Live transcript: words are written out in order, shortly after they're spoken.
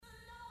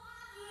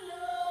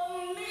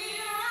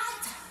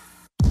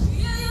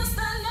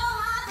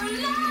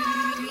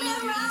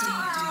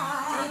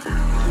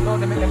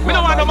Me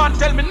no want no man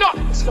tell me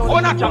nothing. Oh,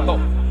 not chat though.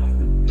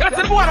 Let's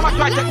see the boy I'm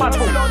try to take man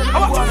food. Yo,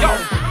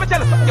 me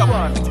tell you something. Yo.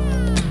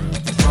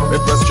 Me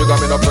press trigger,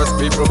 me no press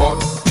people but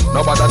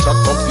nobody chat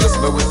come face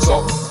me with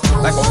some.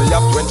 Like how me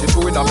have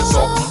 22 in a me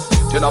some.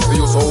 Then I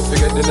feel so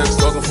forget the next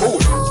dozen food.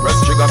 Press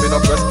trigger, me no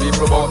press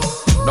people but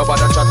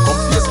nobody chat come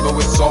face me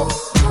with some.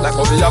 Like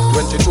how me have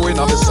 22 in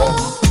a me some.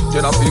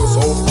 Then I feel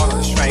so fun.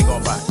 Straight go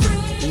back.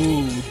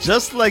 Ooh,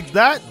 just like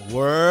that,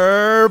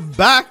 we're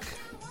back.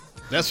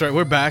 That's right,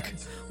 we're back.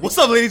 What's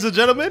up, ladies and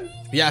gentlemen?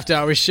 The After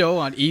Hours Show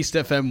on East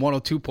FM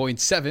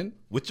 102.7.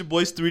 With your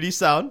boys 3D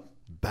Sound,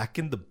 back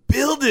in the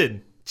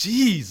building.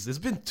 Jeez, it's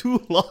been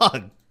too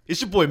long. It's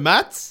your boy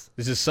Mats.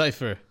 This is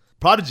Cypher.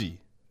 Prodigy.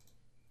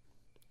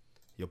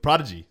 Yo,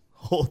 Prodigy.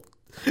 Oh,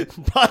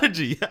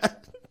 Prodigy.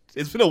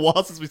 It's been a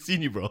while since we've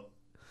seen you, bro.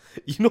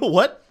 You know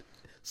what?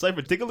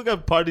 Cypher, take a look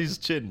at Prodigy's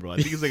chin, bro. I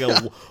think it's like a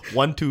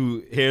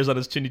 1-2 hairs on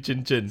his chinny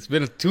chin. It's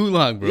been too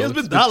long, bro. Yeah, it's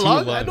been that too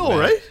long? I know, man.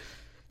 right?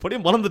 Put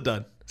him one on the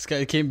done. This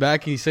guy came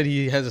back and he said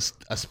he has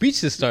a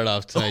speech to start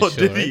off tonight's Oh, show,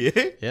 did right? he?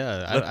 Eh?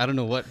 Yeah, I don't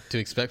know what to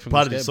expect from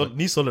Prodigy, this so guy,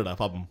 ni solera,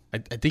 pabum.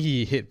 but I think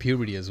he hit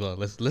puberty as well.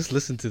 Let's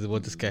listen to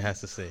what this guy has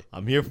to say.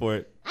 I'm here for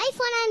it.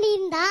 iPhone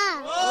aninda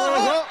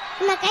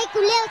na kai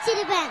kulle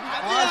uchiriben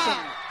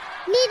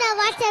nina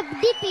WhatsApp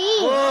DP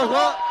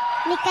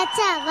ni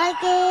kacha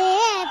valke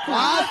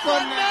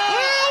iPhone ani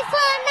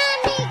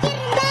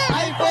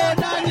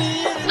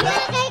na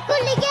kai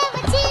kulle ge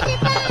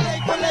uchiriben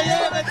iPhone ani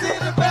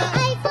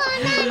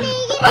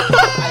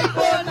na kai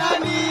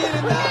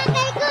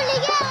kulle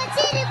ge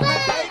uchiriben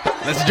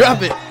Let's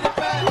drop it.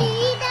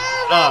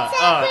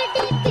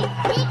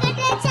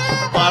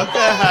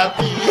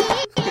 Happy.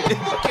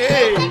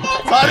 Okay.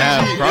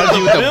 Prodigy.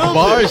 Prodigy with the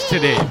bars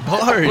today.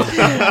 Bars.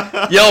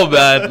 Yo,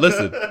 man,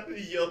 listen.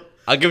 Yo.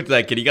 I'll give it to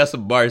that kid. He got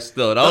some bars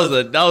still.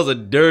 That was a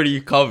dirty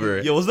cover.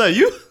 Yo, was that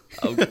you?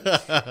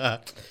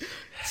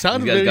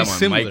 Sounded You guys very got my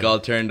similar. mic all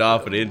turned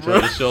off for the intro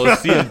of the show,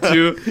 season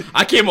 2.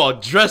 I came all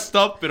dressed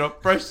up in a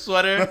fresh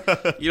sweater,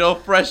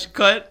 fresh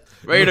cut,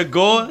 ready to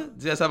go.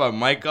 Just have my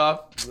mic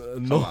off.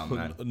 No, on,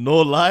 man. no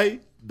lie.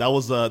 That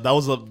was a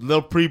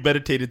little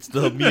premeditated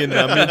stuff. Me and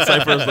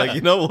Cypher was like,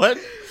 you know what?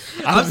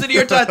 I'm sitting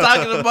here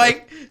talking to the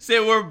mic,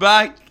 saying we're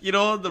back,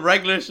 the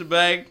regular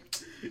shebang.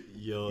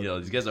 Yo,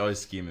 These guys are always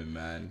scheming,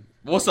 man.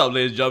 What's up,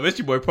 ladies and gentlemen? It's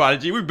your boy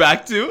Prodigy. We're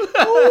back too.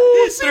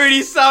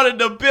 3D Sound in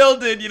the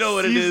building. You know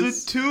what it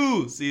is.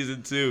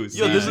 Season 2.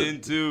 Yo,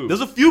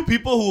 there's a few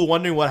people who are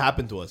wondering what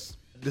happened to us.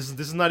 This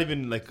is not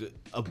even like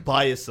a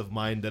bias of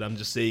mine that I'm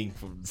just saying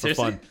for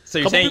fun. So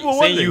you're Couple saying people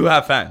wondering. you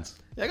have fans?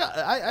 Yeah,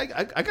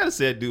 I gotta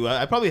say I do.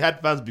 I probably had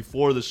fans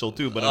before the show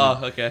too, but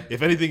okay.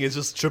 If anything, it's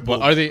just triple.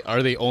 But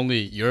are they only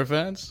your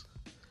fans?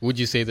 Would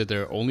you say that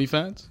they're only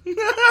fans? Okay.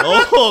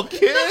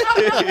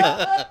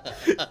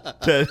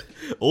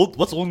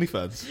 What's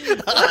OnlyFans?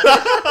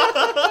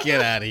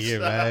 Get out of here,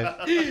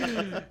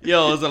 man.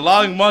 Yo, it was a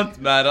long month,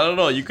 man. I don't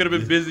know. You could have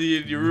been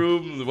busy in your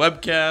room, the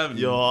webcam.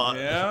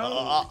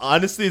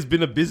 Honestly, it's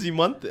been a busy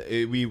month.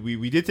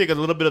 We did take a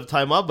little bit of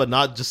time off, but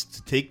not just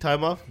to take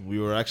time off. We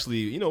were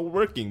actually,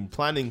 working,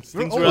 planning.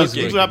 Things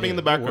were happening in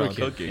the background.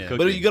 Cooking.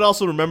 But you gotta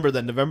also remember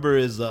that November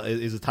is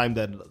a time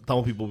that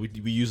Tamil people we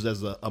use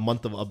as a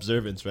month of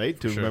observance, right?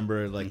 To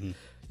remember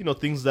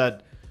things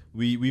that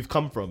we've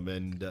come from,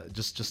 and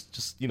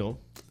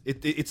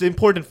it's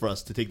important for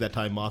us to take that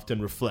time off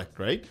and reflect,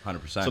 right?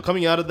 100%. So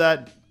coming out of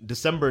that,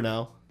 December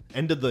now,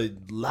 end of the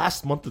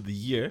last month of the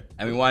year,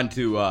 And we wanted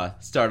to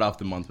start off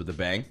the month with a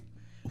bang.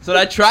 So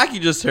that track you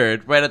just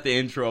heard right at the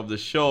intro of the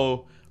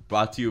show,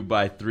 brought to you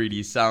by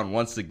 3D Sound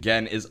once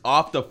again, is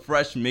off the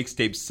fresh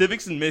mixtape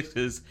Civics and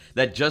Mixes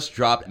that just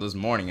dropped this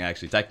morning,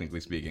 actually,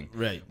 technically speaking.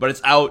 Right. But it's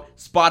out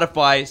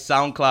Spotify,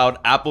 SoundCloud,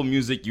 Apple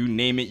Music, you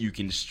name it, you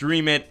can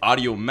stream it.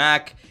 Audio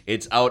Mac,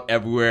 it's out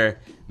everywhere.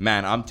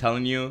 Man, I'm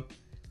telling you,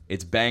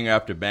 it's banger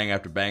after banger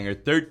after banger.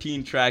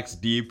 13 tracks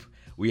deep.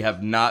 We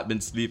have not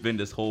been sleeping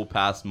this whole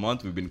past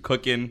month. We've been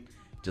cooking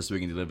just so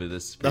we can deliver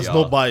this for that's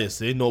y'all. no bias,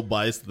 eh? No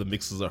bias. The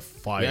mixes are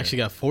fire. We actually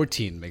got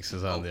 14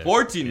 mixes on there.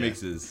 14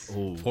 mixes.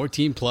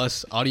 14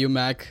 plus Audio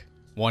Mac,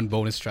 one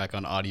bonus track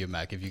on Audio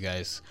Mac. If you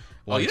guys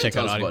want you to didn't check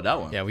out tell us Audio, about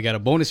that one. Yeah, we got a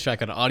bonus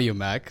track on Audio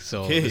Mac.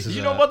 So Okay. this is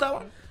You know about that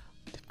one?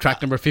 track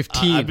number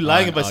 15. I'd be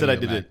lying on if I said I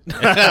Audio did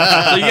Mac.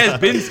 it. So you guys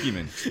been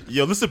scheming.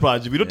 Yo, listen,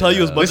 Prodigy. We don't tell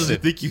you as much as you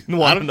think you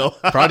want to know.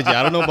 Prodigy,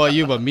 I don't know about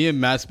you, but me and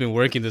Matt's been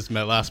working this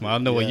last month. I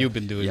don't know what you've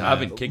been doing. Yeah, man. I've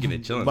been kicking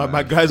it, chilling.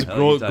 My guy's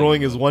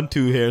growing his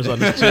 1-2 hairs on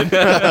his chin.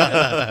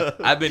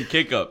 I've been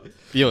kick up.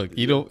 Yo,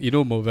 you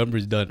know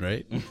Movember's done,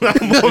 right?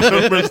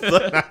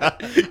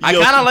 I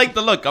kind of like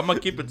the look. I'm gonna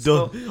keep it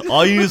still.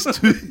 All you need is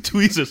two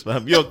tweezers,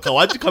 man. Yo,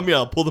 why'd you come here?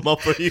 I'll pull them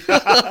up for you.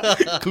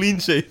 Clean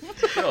shave.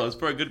 Yo, it's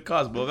for a good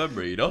cause,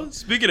 November.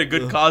 Speaking of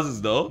good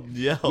causes, though,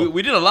 Yeah.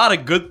 we did a lot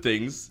of good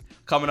things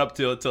coming up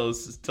till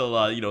season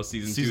 2,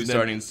 Season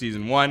starting in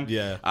season 1.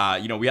 Yeah.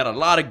 We had a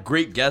lot of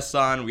great guests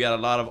on. We had a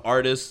lot of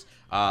artists,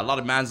 a lot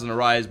of mans on the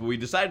rise, but we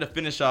decided to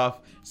finish off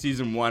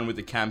season 1 with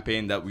the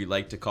campaign that we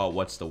like to call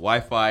What's the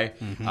Wi-Fi.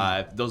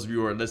 Those of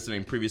you who are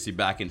listening previously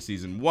back in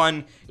season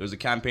 1, it was a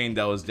campaign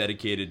that was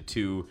dedicated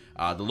to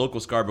the local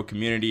Scarborough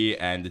community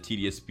and the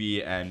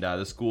TDSP and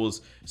the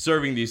schools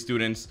serving these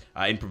students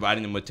in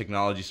providing them with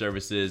technology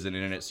services and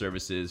internet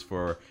services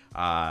for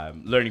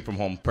learning from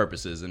home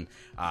purposes. And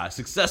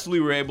successfully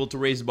we were able to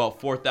raise about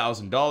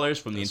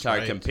 $4,000 from the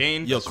entire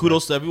campaign. Yo,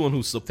 kudos to everyone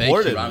who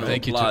supported.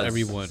 Thank you to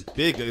everyone.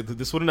 Big.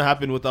 This wouldn't have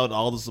happened without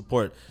all the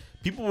support.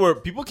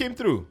 People came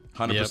through.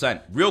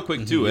 100%. Real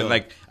quick too, and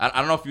like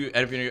I don't know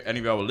if any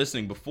of y'all were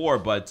listening before,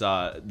 but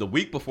the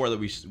week before that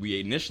we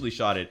initially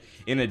shot it,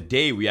 in a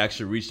day we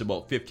actually reached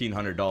about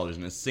 $1,500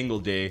 in a single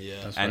day.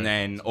 Yeah, and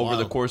then over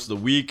the course of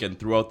the week and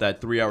throughout that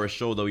 3-hour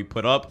show that we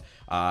put up,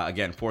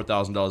 again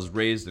 $4,000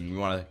 raised, and we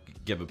want to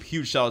give a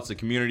huge shout out to the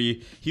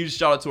community. Huge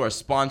shout out to our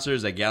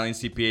sponsors at Galleon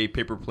CPA,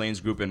 Paper Planes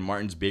Group, and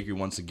Martin's Bakery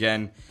once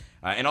again.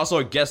 And also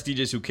our guest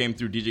DJs who came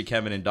through, DJ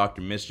Kevin and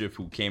Dr. Mischief,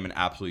 who came and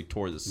absolutely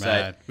tore the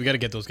set. We got to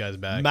get those guys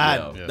back.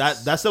 Mad.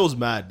 Yes. That set was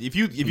mad. If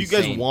you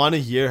guys want to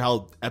hear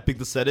how epic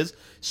the set is,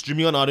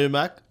 streaming on Audio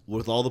Mac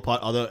with all the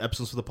other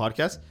episodes for the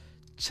podcast,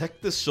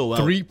 check this show out.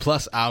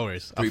 3+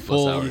 hours. A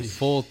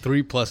full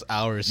 3+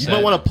 hours. You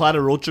might want to plan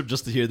a road trip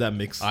just to hear that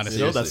mix.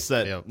 Honestly. That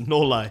set. Yep. No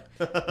lie.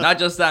 Not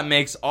just that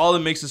mix. All the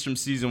mixes from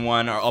season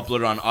 1 are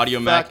uploaded on Audio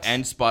Mac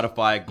and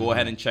Spotify. Go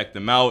ahead and check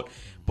them out.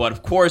 But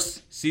of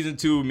course, season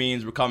 2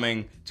 means we're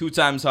coming 2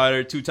 times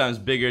harder, 2 times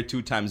bigger,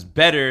 2 times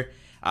better.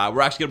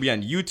 We're actually going to be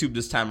on YouTube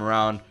this time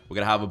around. We're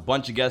going to have a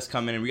bunch of guests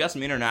coming in. We got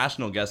some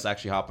international guests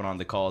actually hopping on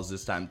the calls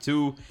this time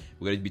too.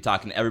 We're going to be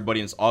talking to everybody,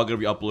 and it's all going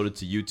to be uploaded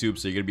to YouTube.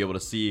 So you're going to be able to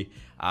see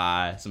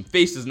some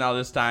faces now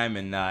this time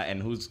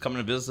and who's coming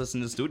to visit us in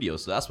the studio.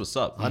 So that's what's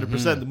up.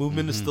 100%. The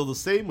movement is still the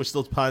same. We're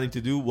still planning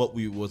to do what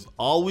we was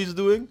always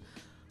doing.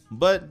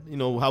 But, you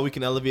know, how we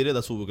can elevate it,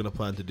 that's what we're going to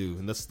plan to do.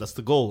 And that's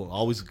the goal.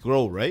 Always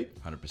grow, right?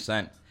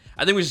 100%.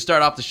 I think we should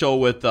start off the show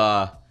with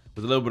a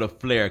little bit of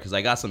flair, because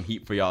I got some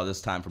heat for y'all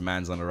this time for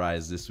Man's on the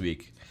Rise this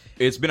week.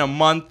 It's been a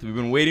month. We've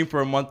been waiting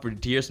for a month to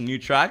hear some new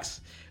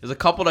tracks. There's a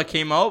couple that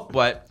came out,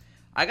 but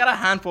I got a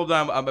handful of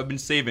them I've been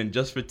saving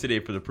just for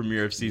today for the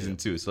premiere of season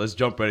 2. So let's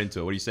jump right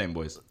into it. What are you saying,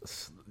 boys?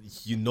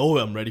 You know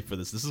I'm ready for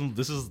this. This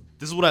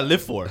is what I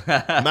live for.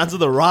 Man's on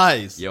the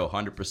Rise. Yo,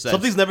 100%.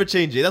 Something's never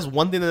changed. That's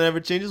one thing that never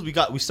changes.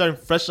 We started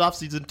fresh off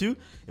season 2,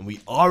 and we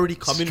already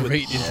come in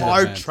with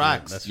hard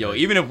tracks. Yo,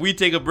 even if we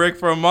take a break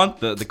for a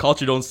month, the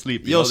culture don't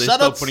sleep. Yo,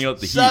 shout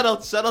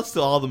outs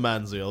to all the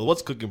mans. Yo,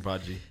 what's cooking,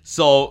 Prodigy?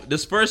 So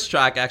this first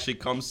track actually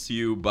comes to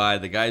you by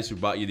the guys who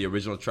brought you the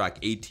original track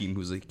 18,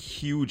 who's a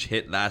huge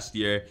hit last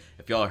year.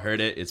 If y'all heard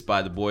it, it's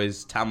by the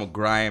boys Tamil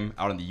Grime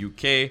out in the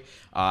UK.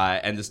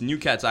 And this new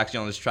cat's actually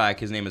on this track.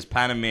 His name is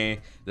Paname.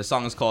 The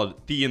song is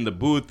called Tea in the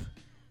Booth.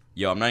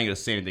 Yo, I'm not even going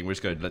to say anything. We're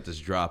just going to let this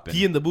drop in.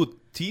 Tea in the Booth.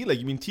 Tea? Like,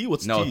 you mean tea?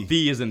 What's tea? No,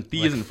 tea is in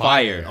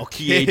fire.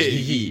 Okay.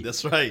 T-H-E-E.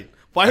 That's right.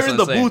 Fire in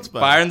the booth,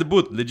 man. Fire in the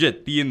booth.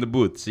 Legit. Tea in the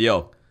booth. So,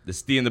 yo,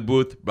 this Tea in the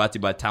Booth brought to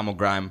you by Tamil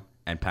Grime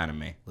and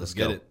Paname. Let's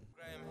get it.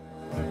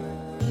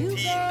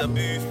 Tea in the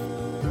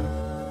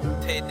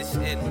booth. Take this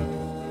in.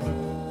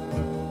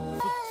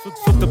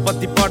 சுத்து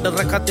பத்தி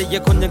பாடுற கதைய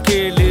கொஞ்சம்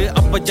கேளு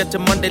அப்ப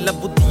மண்டையில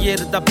புத்தி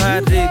ஏறுதா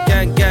பாரு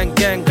கேங் கேங்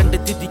கேங் கண்டு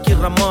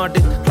திதிக்கிற மாடு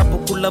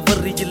கிளப்புக்குள்ள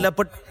வரியில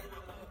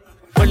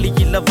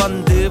பள்ளியில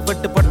வந்து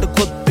வெட்டுப்பட்டு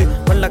கொத்து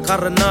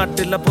வெள்ளக்கார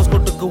நாட்டுல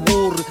போஸ்கோட்டுக்கு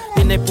ஊரு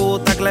நினைப்போ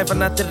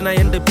தகலைவனா திருநா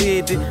என்று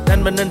பேரு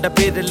நண்பன் என்ற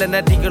பேரில்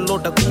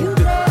நடிகளோட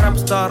கூட்டு ராப்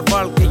ஸ்டார்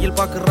வாழ்க்கையில்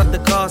பாக்குறது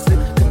காசு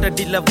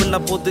கிட்டடியில விழ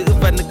போது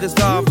இவனுக்கு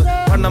சாவு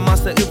பண்ண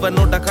மாசம்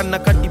இவனோட கண்ணை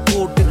கட்டி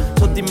போட்டு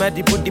சொத்தி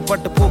மாட்டி புட்டி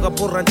பட்டு போக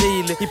போறான்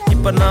ஜெயிலு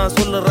இப்ப நான்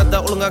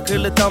சொல்லுறத ஒழுங்கா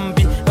கேளு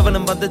தம்பி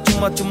அவனும் வந்து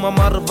சும்மா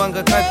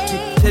மாறுவாங்க காட்சி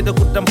செய்த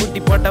குற்றம்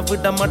புட்டி பட்ட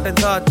விட மாட்டேன்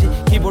சாட்சி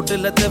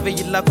கீபோர்டுல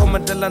தேவையில்லா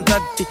கொமெண்ட் எல்லாம்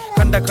தட்டி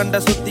கண்ட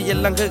சொத்தி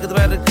எல்லாம் கேக்குது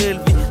வேற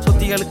கேள்வி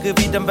சொத்திகளுக்கு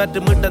வீடம் பெற்று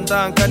மீட்டம்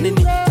தான்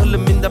கணினி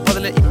சொல்லும் இந்த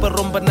பதில இப்ப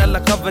ரொம்ப நல்ல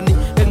கவனி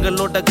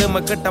எங்களோட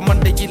கேம கட்ட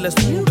மண்டையில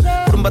சூடு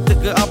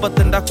குடும்பத்துக்கு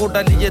ஆபத்துண்டா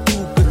கூட்டாளிய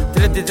தூக்கு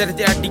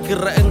திரத்தி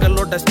அடிக்கிற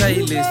எங்களோட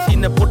ஸ்டைலு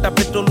சீன போட்டா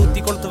பெட்ரோல்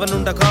ஊத்தி கொளுத்துவன்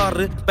உண்ட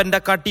காரு பெண்ட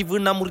காட்டி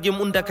வீணா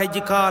முறியும் உண்ட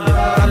கைஜி காலு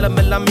காலம்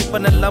எல்லாம் இப்ப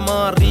நல்லா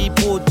மாறி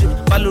போச்சு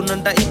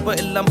பலூனண்டா இப்ப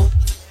எல்லாம்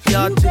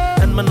யாச்சு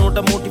நண்பனோட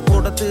மோட்டி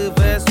போட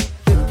தேவை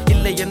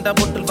இல்லை எண்டா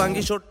பொட்டல்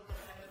வாங்கி ஷோட்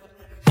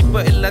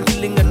இப்ப எல்லாம்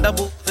சில்லிங்கண்டா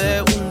போத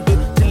உண்டு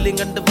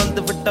சில்லிங்கண்டு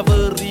வந்து விட்ட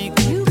வேறி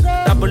கூட்டு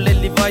டபுள்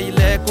எல்லி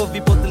வாயில கோவி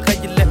போத்தல்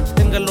கையில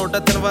எங்களோட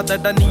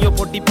திரவாதடா நீயோ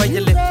பொட்டி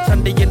பையல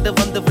சண்டை என்று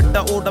வந்து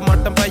விட்டா ஓட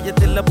மாட்டேன்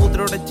பையத்தில்ல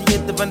பூதரோடச்சி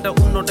ஏத்து வென்ற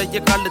உன்னோடைய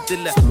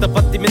காலத்தில்ல சுத்த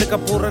பத்தி மிதக்க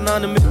போற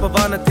நானும் இப்ப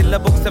வானத்தில்ல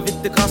பொக்ஸ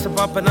வித்து காசு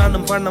பாப்ப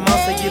நானும் பண்ண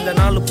மாசையில்ல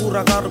நாலு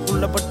பூரா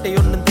காருக்குள்ள பட்டை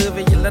ஒன்னும்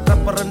தேவையில்ல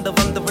டப்ப ரெண்டு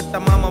வந்து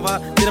விட்ட மாமாவா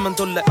தினமன்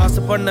தொல்ல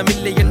ஆசை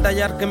பண்ணமில்லை என்றா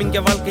யாருக்கும்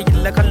இங்க வாழ்க்கை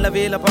இல்ல கள்ள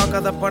வேலை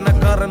பார்க்காத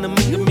பணக்காரனும்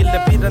இங்கும் இல்ல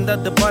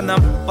பிறந்தது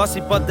பணம்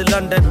வாசிப்பது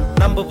லண்டன்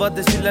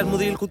நம்புவது சிலர்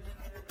முதியில்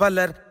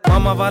பலர்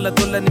மாமாவால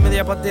தொல்ல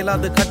நிம்மதியா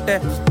பத்தியலாது கட்ட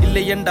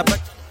இல்லை என்றா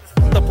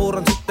சுத்த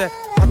பூரம் சுத்த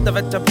பத்த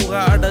வச்ச புகை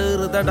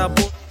அடறுதடா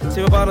போ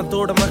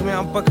சிவபானத்தோட மகிமை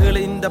அப்ப கேளு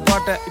இந்த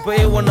பாட்டை இப்போ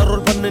A1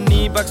 ரோல் பண்ணு நீ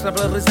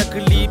பக்ஸ்ல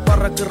சக்கிலி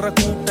பறக்குற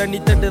கூட்டணி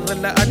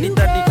தடுறல அடி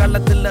தடி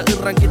கள்ளத்துல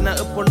இறங்கின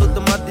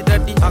எப்பொழுது மாத்தி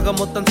தட்டி ஆக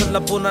மொத்தம் சொல்ல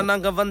போனா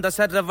நாங்க வந்த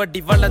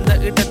சரவடி வளர்ந்த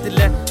இடத்துல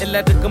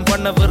எல்லாருக்கும்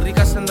பண்ண வெறி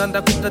கஷ்டம்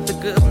தந்த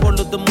குற்றத்துக்கு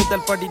எப்பொழுது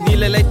முதல் படி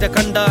நீல லைட்ட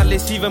கண்டாலே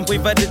சீவன்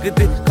போய்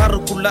வருகுது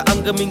காருக்குள்ள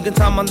அங்கும் இங்கும்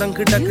சாமந்தம்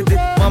கிடக்குது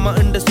மாமா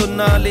என்று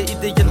சொன்னாலே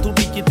இதயம்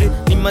துடிக்குது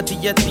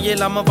நிம்மதிய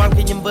தியலாம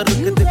வாழ்க்கையும்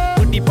வெறுக்குது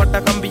பிடிப்பட்ட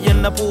கம்பி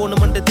என்ன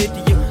போகணும் என்று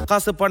தெரியும்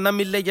காசு பணம்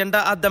இல்லை என்றா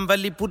அதன்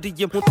வலி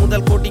புரியும்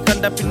முதல் கோடி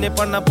கண்ட பின்னே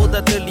பண்ண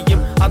போத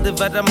தெளியும் அது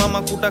வர மாமா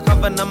கூட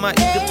கவனமா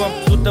இருப்போம்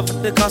சுட்ட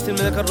விட்டு காசு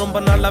மிதக்க ரொம்ப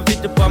நாளா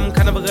விட்டுப்போம்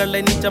கனவுகளை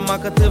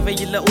நிஜமாக்க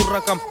தேவையில்லை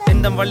உறக்கம்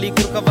எந்த வழி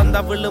குறுக்க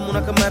வந்தா விழு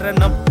உனக்கு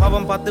மரணம்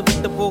பாவம் பார்த்து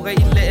விட்டு போக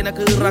இல்லை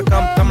எனக்கு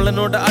இறக்கம்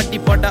தமிழனோட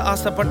அடிப்பட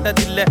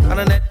ஆசைப்பட்டதில்லை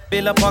ஆனா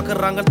வேலை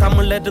பாக்குறாங்க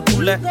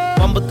தமிழருக்குள்ள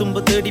பம்பு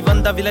தும்பு தேடி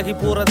வந்தா விலகி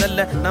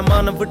போறதல்ல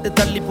நம்மான விட்டு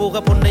தள்ளி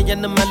போக பொண்ணை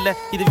என்னமல்ல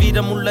இது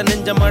வீரமுள்ள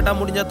நெஞ்சமாடா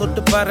முடிஞ்ச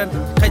தொட்டு பாரன்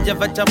கைய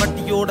வச்ச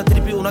வட்டியோட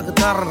திருப்பி உனக்கு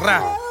தாரறா.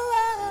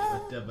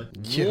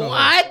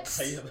 What?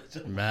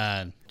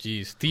 Man,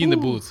 jeez. Tea in the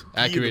booth.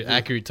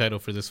 Accurate title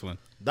for this one.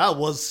 That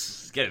was...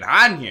 Let's get it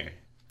on here.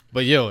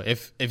 But yo,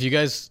 if you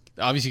guys,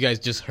 obviously you guys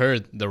just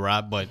heard the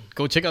rap, but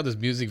go check out this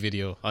music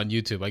video on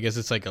YouTube. I guess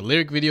it's like a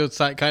lyric video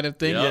kind of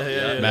thing.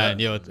 Yeah.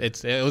 Man, yo,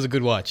 it was a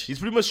good watch. He's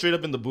pretty much straight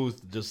up in the booth,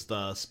 just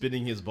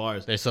spinning his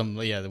bars. There's some,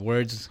 the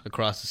words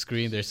across the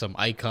screen. There's some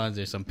icons.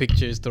 There's some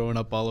pictures thrown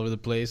up all over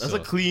the place. That's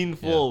a clean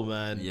flow,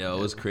 man. Yo,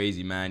 it was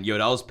crazy, man. Yo,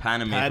 that was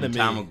Paname from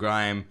Tamil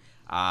Grime.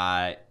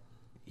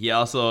 He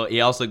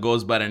also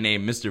goes by the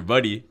name Mr.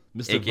 Buddy,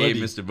 aka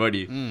Buddy. Mr.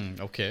 Buddy.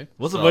 Okay.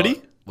 What's a buddy?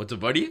 What's a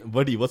buddy?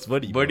 Buddy, what's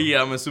buddy? Buddy,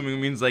 I'm assuming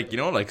means like, you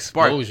know, like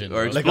spark Explosion.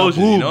 or Like a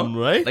explosion, boom, you know?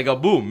 right? Like a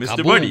boom, Mr.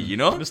 Kaboom. Buddy, you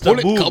know? Mr. Pull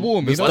it, Boom.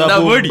 kaboom, you Mr. know?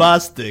 That buddy.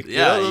 Boombastic.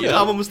 Yeah, You know? yeah.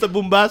 I'm a Mr.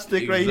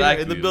 Boombastic right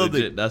here in the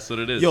building. Legit. That's what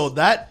it is. Yo,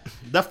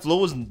 that flow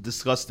is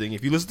disgusting.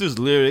 If you listen to his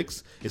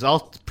lyrics, it's all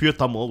pure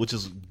Tamil, which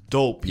is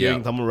dope.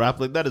 Hearing Tamil rap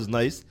like that is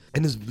nice.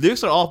 And his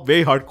lyrics are all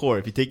very hardcore.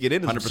 If you take it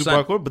in, it's 100%. super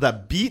hardcore. But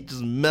that beat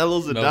just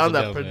mellows it down.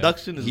 That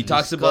production is He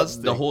talks about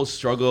disgusting. the whole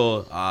struggle,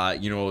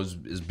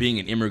 as being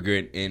an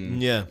immigrant in,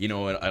 in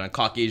a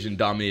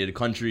Caucasian-dominated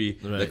country,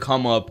 the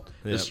come up,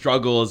 the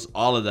struggles,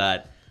 all of that.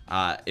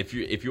 If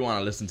you want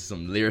to listen to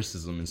some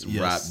lyricism and some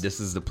rap, this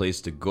is the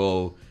place to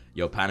go.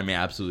 Yo, Paname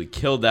absolutely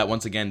killed that.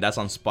 Once again, that's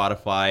on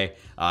Spotify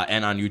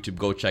and on YouTube.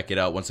 Go check it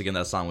out. Once again,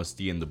 that song was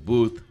Tea in the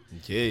Booth.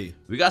 Okay.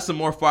 We got some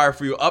more fire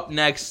for you. Up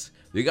next,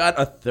 we got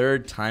a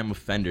third-time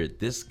offender.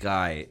 This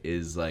guy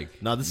is like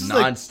this is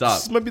non-stop.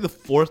 This might be the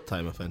fourth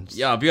time offense.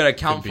 Yeah, if you gotta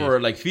count for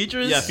like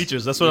features. Yeah,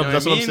 features. That's what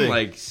I'm saying.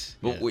 Like,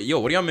 yo,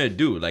 what do you want me to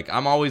do? Like,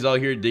 I'm always out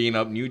here digging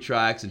up new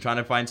tracks and trying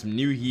to find some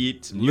new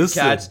heat, some new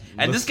cats,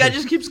 and this guy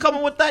just keeps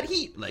coming with that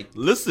heat. Like,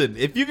 listen,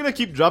 if you're gonna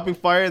keep dropping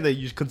fire and that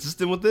you're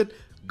consistent with it,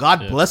 God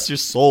bless your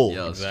soul.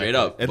 Yo, straight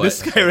up. And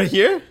this guy right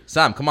here?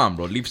 Sam, come on,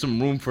 bro. Leave some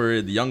room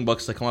for the young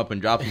bucks to come up and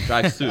drop some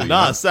tracks too.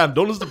 Sam,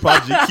 don't listen to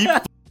Prodigy. Keep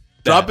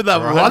dropping that.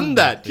 Run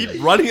that.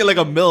 Keep running it like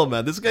a mill,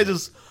 man. This guy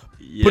just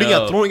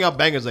throwing out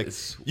bangers like,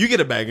 you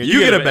get a banger, you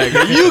get a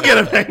banger, you get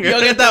a banger. Yo,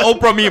 get that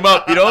Oprah meme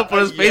up, put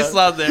his face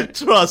out there.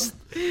 Trust.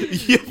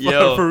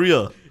 Yo, for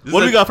real. What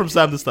do we got from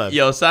Sam this time?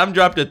 Yo, Sam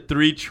dropped a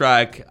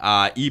 3-track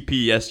EP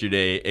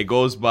yesterday. It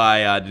goes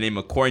by the name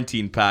of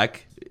Quarantine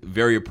Pack.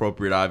 Very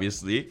appropriate,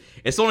 obviously.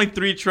 It's only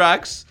 3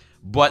 tracks,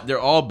 but they're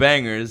all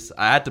bangers.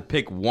 I had to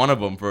pick one of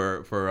them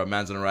for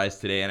Man's on the Rise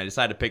today, and I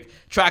decided to pick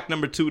track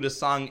number 2. The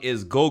song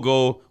is Go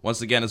Go.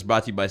 Once again, it's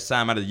brought to you by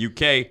Sam out of the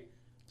UK.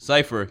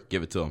 Cypher,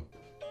 give it to him.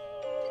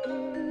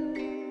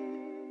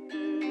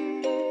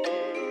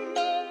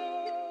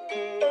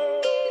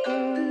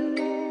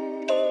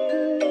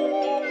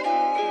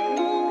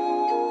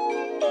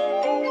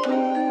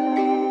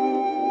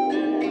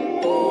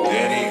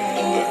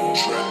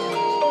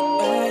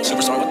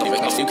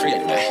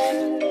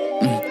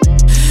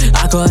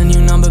 I got a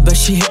new number, but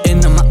she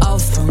hitting on my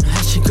old phone.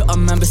 She got a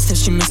member, said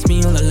she missed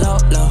me on the low.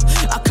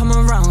 I come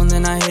around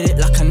and I hit it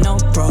like I know,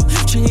 bro.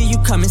 She hear you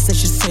coming, said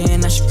she's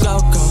saying I should go.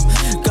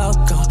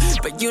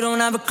 But you don't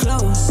have a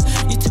clue.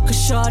 You took a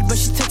shot, but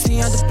she texts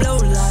me out the blue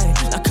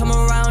light. I come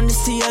around,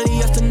 it's the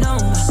early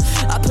afternoon.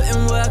 I put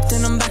in work,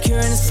 then I'm back here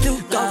in the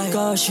stoop.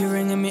 Go, she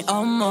ringing me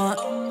on my.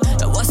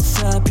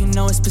 What's up? You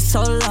know it's been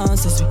so long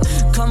since we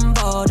come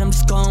board. I'm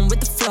just going with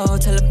the flow.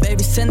 Tell her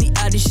baby send the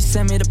ID. She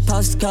sent me the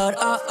postcode.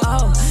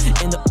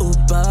 In the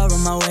Uber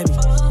on my way.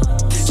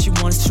 She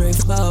want straight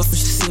for both, but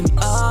she see me.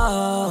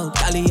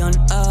 Galley on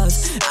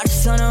us. I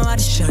just don't know how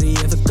the shawty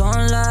ever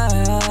gon'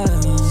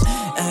 love.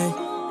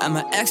 Ay, and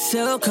my ex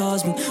still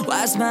calls me.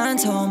 Wise man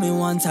told me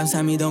one time,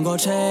 Sammy don't go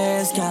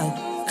chase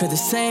gal. Cause the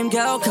same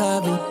girl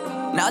could be.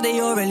 Now they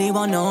all really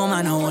want no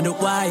man, I wonder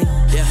why.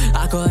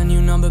 I got a new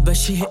number, but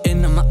she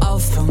hitting on my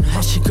old phone.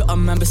 She got a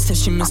member, said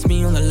she missed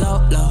me on the low.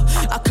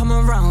 I come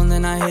around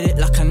and I hit it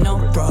like I know,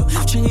 bro.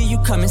 She hear you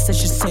coming, said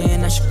she's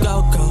saying I should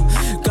go.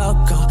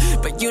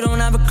 But you don't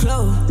have a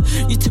clue.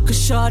 You took a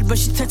shot, but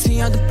she texts me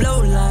out the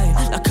blue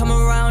light. I come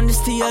around, it's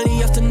the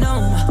early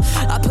afternoon.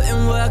 I put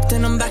in work,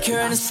 then I'm back here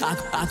in a sock.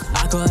 I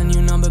got a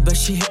new number, but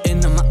she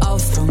hitting on my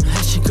old phone.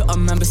 She got a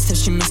member, said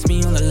she missed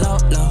me on the low.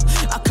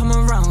 I come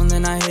around,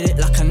 then I hit it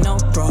like I know,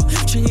 bro.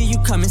 She hear you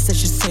coming, said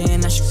she's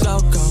saying I should go.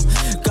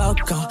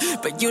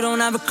 But you don't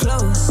have a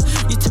clue.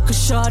 You took a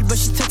shot, but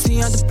she texts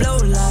me on the blow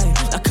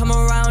light. I come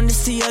around,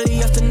 it's the early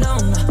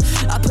afternoon.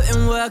 I put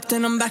in work,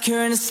 then I'm back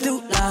here in a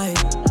suit light.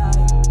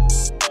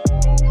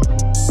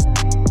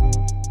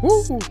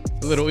 Woo!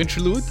 A little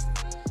interlude.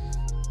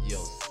 Yo,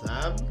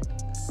 Sam.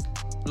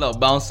 Little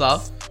bounce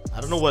off.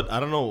 I don't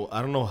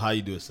know how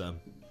you do it, Sam.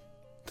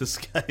 This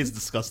guy is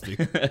disgusting.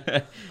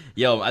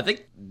 Yo, I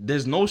think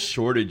there's no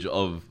shortage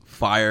of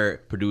fire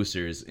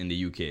producers in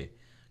the UK.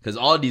 Because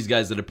all of these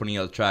guys that are putting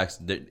out tracks,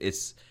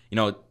 it's, you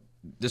know,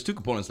 there's two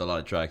components to a lot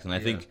of tracks. And I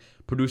think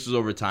producers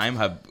over time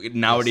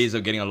nowadays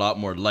are getting a lot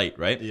more light,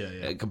 right?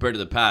 Yeah. Compared to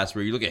the past,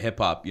 where you look at hip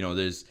hop, you know,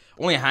 there's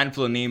only a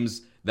handful of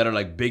names that are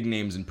like big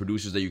names and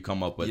producers that you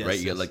come up with, right?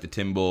 You get like the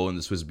Timbo and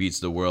the Swiss Beats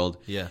of the world.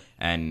 Yeah.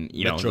 And,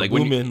 you Metro know, like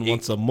Boomin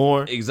want some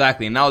more.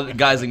 Exactly. And now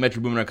guys like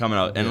Metro Boomin are coming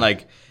out. And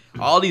like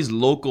all these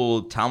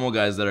local Tamil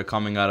guys that are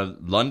coming out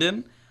of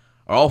London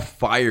are all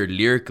fired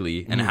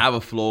lyrically and have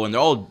a flow, and they're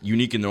all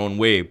unique in their own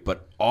way,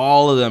 but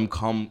all of them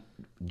come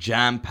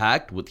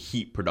jam-packed with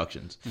heat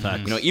productions.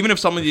 Facts. You know, even if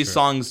some of these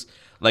songs,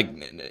 like,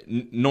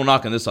 no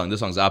knock on this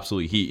song's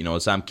absolutely heat. You know,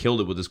 Sam killed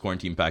it with this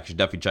quarantine pack. You should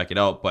definitely check it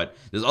out. But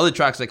there's other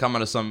tracks that come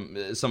out of some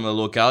of the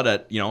locale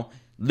that, you know,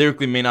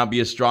 lyrically may not be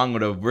as strong, or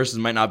the verses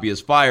might not be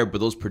as fire, but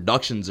those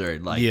productions are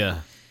like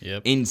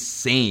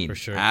insane. For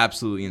sure.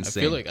 Absolutely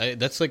insane. I feel like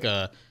that's like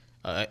a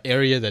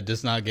area that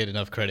does not get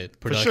enough credit.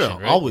 Production, For sure,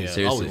 right?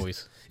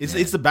 always.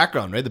 It's the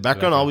background, right? The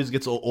background always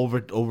gets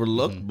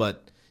overlooked,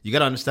 but you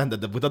gotta understand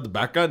that without the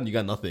background, you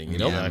got nothing. You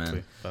know,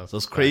 man. So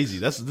it's crazy.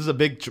 This is a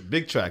big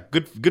track.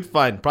 Good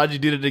find. Prodigy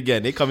did it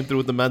again. They coming through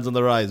with the Man's on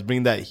the Rise.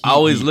 Bring that heat.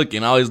 Always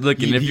looking.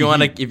 If you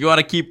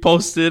wanna keep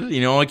posted,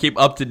 you know, want to keep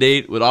up to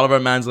date with all of our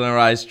Man's on the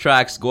Rise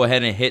tracks, go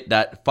ahead and hit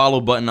that follow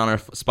button on our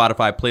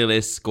Spotify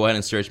playlist. Go ahead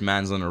and search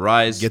Man's on the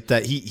Rise. Get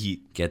that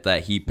heat. Get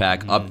that heat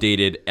pack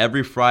updated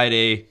every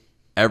Friday,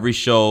 every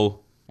show,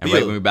 and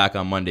right when we're back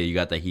on Monday, you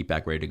got that heat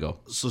pack ready to go.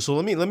 So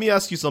let me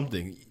ask you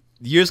something.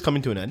 The year's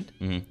coming to an end.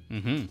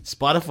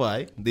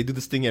 Spotify, they do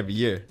this thing every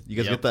year. You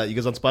guys get that? You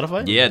guys on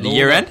Spotify? Yeah, the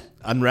year end.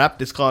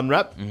 Unwrapped. It's called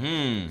Unwrapped.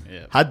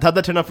 Yeah. How'd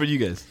that turn out for you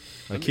guys?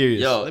 I'm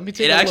curious. Yo, Let me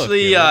take it a look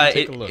actually here. Let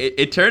me take a look.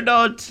 it turned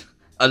out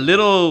a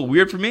little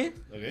weird for me.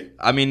 Okay.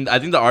 I mean, I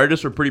think the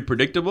artists were pretty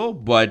predictable,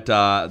 but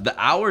the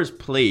hours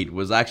played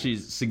was actually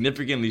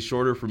significantly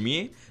shorter for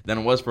me than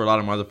it was for a lot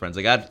of my other friends.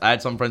 Like I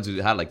had some friends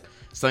who had like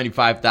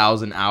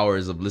 75,000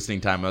 hours of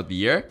listening time out the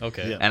year.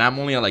 Okay. Yeah. And I'm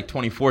only at like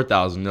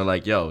 24,000. They're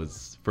like, yo,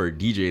 it's for a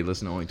DJ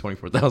listening to only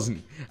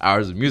 24,000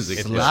 hours of music.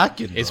 It's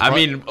lacking. I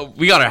mean,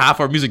 we got half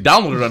our music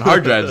downloaded on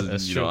hard drives.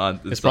 That's you true. know, on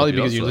It's stuff, probably you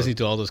know, because you're so- listening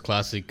to all those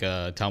classic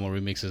Tamil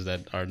remixes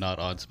that are not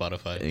on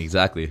Spotify.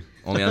 Exactly.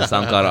 Only on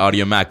SoundCloud,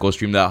 Audio Mac. Go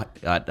stream that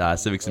at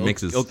Civics and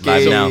Mixes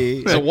Okay.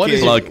 live now. So what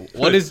is Plug.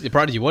 what is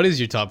Prodigy? What is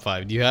your top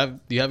 5? Do you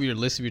have your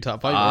list of your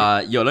top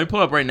 5? Yo, let me pull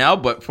it up right now.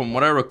 But from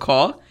what I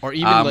recall, Or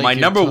even like my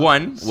your number top-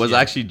 one was yeah.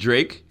 actually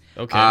Drake.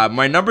 Okay.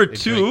 My number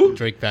two,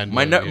 Drake fan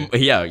My boy over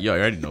yeah, you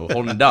already know,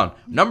 holding it down.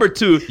 Number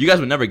 2, you guys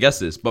would never guess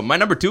this, but my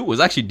number 2 was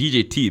actually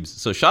DJ Teebs.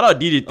 So shout out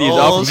DJ Teebs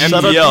out from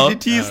shout out MTL.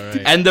 DJTs. All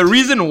right. And the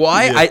reason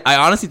why I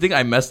honestly think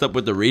I messed up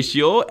with the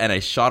ratio and I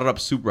shot it up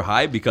super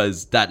high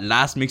because that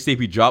last mixtape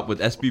he dropped with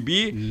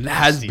SPB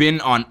has been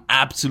on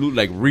absolute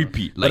like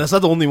repeat. But Like, that's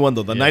not the only one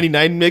though. The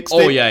 99 mixtape.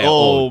 oh yeah,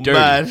 Oh, dirty,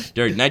 man.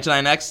 dirty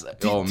 99X.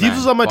 Oh man, Teebs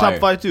was on my fire.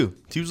 top 5 too.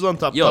 Teebs was on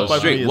top Yo, 5 for me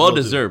straight, as well well,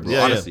 too. deserved, bro. Yeah,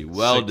 yeah. Honestly,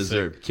 well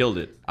deserved. Killed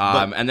it.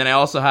 And then I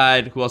also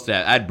had, who else did I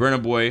have? I had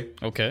Burna Boy.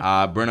 Okay.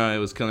 Burna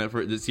was killing it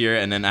for this year,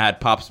 and then I had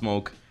Pop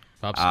Smoke.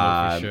 Pop Smoke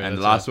for sure. And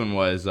the That's last one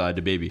was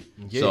the Baby.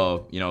 Yeah.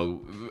 So you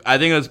know, I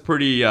think it was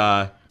pretty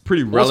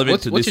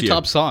relevant to what's this your year.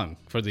 top song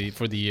for the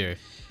year?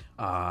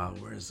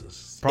 Where is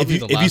this? Probably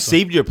If the you last one.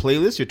 saved your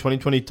playlist, your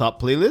 2020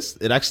 top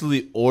playlist, it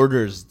actually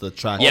orders the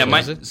track. Yeah,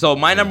 does it? so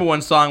my number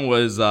one song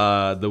was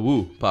the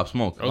Woo Pop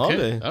Smoke. Okay.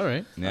 Okay. All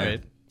right. Yeah. All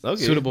right.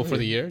 Okay. Suitable for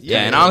the year. Yeah,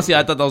 and honestly,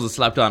 I thought that was a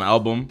slapped on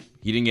album.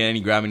 He didn't get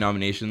any Grammy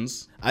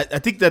nominations. I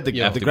think that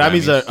the F the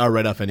Grammys Grammys. are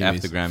right off anyways.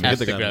 F the Grammys. Forget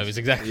After the Grammys,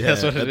 exactly. Yeah,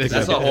 That's what F it the is.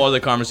 That's a whole other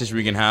conversation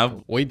we can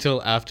have. Wait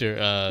till after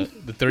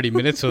the 30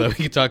 minutes so that we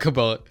can talk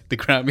about the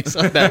Grammys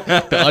on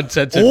that the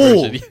uncensored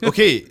Oh, version.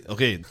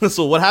 okay.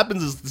 So what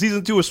happens is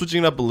season 2 we're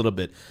switching it up a little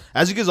bit.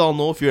 As you guys all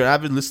know, if you're an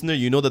avid listener,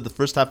 you know that the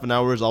first half an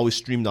hour is always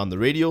streamed on the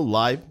radio,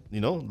 live,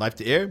 live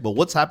to air. But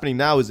what's happening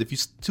now is if you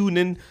tune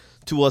in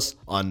to us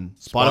on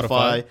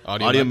Spotify,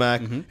 Audio Mac,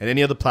 and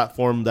any other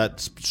platform that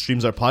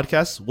streams our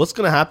podcasts, what's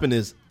gonna happen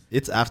is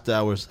it's after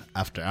hours,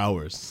 after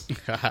hours.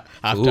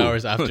 After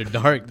hours, after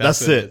dark. That's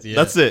what it. is, yeah.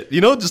 That's it.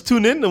 Just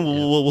tune in and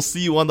we'll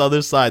see you on the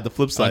other side, the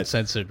flip side.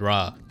 Uncensored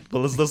raw. But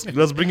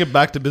let's bring it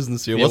back to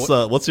business here. Yeah,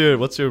 What's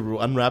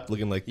your unwrapped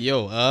looking like?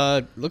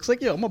 Yo, looks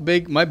like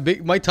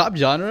my top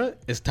genre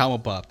is Tamil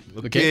pop.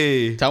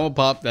 Okay. Tamil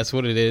pop. That's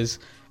what it is.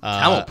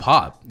 Tamil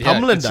pop. Yeah,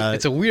 Tamil and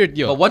it's a weird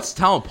But what's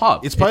Tamil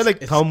pop? It's probably like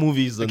it's- Tamil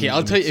movies. Okay,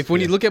 I'll tell you. If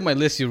when you look at my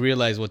list, you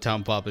realize what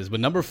Tamil pop is. But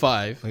number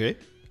 5, Okay.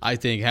 I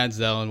think hands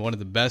down one of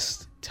the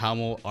best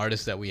Tamil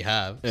artists that we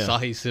have, Yeah.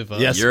 Sahi Siva.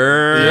 Yes.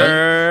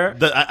 You're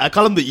I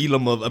call him the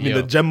Elam of,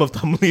 the gem of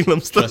Tamil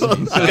Elam still. Trust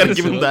me, I gotta Sahi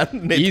give him Siva. that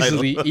name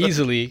title.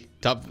 Easily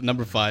top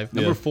number 5.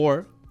 Number Yeah.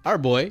 4, our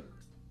boy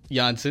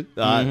Janssen.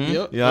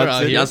 Janssen. We're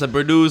out here. Janssen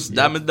produced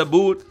Damn the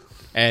Boot.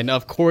 And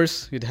of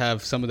course, you'd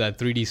have some of that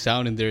 3D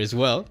sound in there as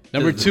well.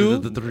 Number 2,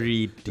 The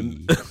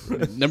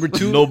 3D. number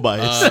 2, No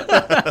bias.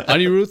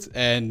 Anirudh,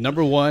 and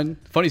number 1.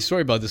 Funny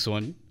story about this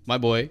one. My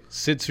boy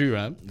Sid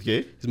Sriram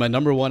Okay. is my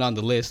number 1 on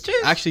the list.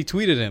 I actually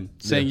tweeted him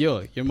saying,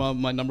 "Yo, you're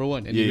my number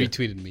 1," and he Yeah.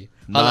 retweeted me.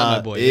 Holla at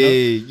my boy.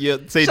 Hey, yeah,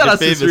 say Shout your out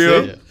to famous,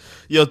 Cyril. eh?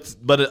 Yo,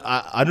 but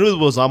I knew it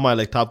was on my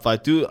top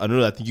 5 too. I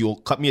knew. I think you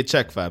cut me a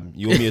check, fam.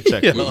 You owe me a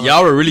check.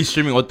 Y'all were really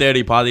streaming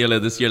Otteri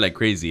Padiyala this year like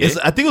crazy. I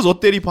think it was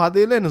Otteri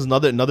Padele and it's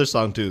another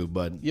song too.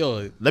 But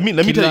Yo, let me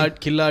tell you.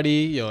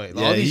 Killadi, yo,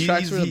 all these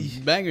tracks were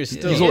bangers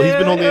still. He's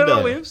been holding it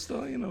down.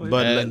 Still, you know,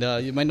 But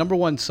And my number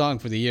 1 song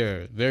for the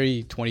year,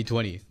 very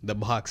 2020, The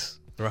Box.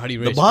 Roddy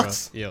Ricch,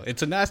 Box? bro. Yo,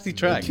 it's a nasty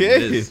track.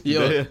 okay,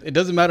 Yo, it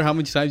doesn't matter how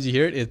many times you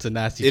hear it, it's a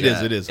nasty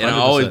track. It is. and I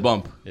always 100%.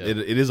 bump.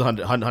 It is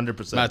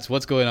 100%. Mats,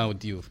 what's going on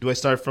with you? Do I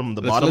start from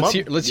the bottom up?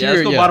 Let's Yeah, hear,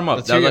 let's go bottom up.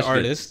 Let's That hear was your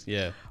actually good. artist.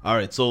 Yeah. All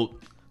right, so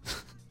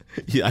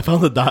yeah, I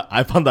found the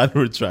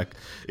Anirudh track.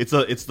 It's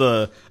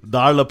the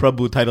Darla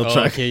Prabhu title Oh,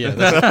 track. okay, yeah.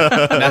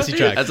 That's a nasty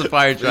track. That's a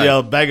fire track.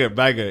 Yeah,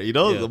 banger. You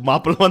know, Yeah. the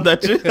Mappal on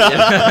that shit.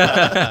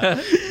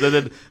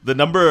 the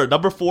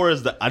number 4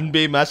 is the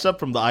Anbe mashup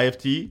from the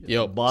IFT.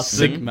 Yo, Boss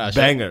sick Singh. mashup.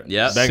 Banger.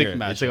 Yeah. Banger. Sick It's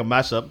mashup. like a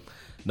mashup.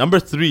 Number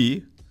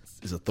 3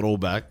 is a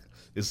throwback.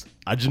 Is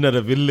Arjuna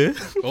Raville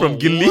from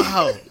Gilli.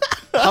 Wow.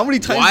 How many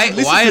times Why? did you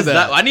listen Why to is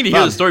that? I need to hear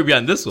Fam. the story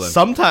behind this one.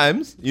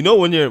 Sometimes, you know,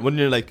 when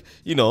you're like,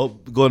 you know,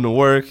 going to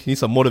work, you need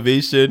some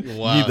motivation.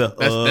 Wow. You need the,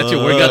 That's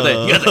your workout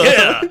day. You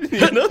got the-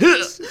 you know?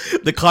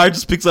 The car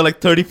just picks up like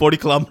 30-40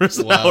 kilometers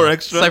an Wow. hour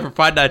extra. Cypher,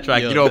 find that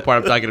track. Yo. You know what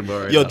part I'm talking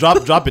about, right? Yo, now.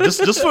 drop it.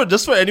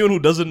 Just for anyone who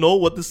doesn't know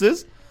what this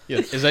is. Yeah.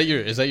 Is that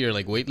your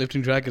like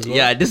weightlifting track as well?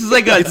 Yeah, this is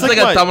like a like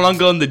my- Tamil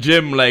uncle in the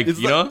gym, like It's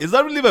you know. it's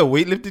not really my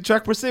weightlifting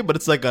track per se, but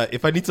it's like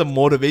if I need some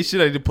motivation,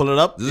 I need to pull it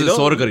up. This you is know? a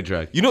soda curry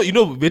track. You know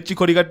Vechi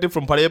Kodigatte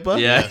from Padayappa?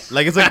 Yes.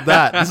 Like it's like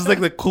that. This is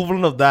like the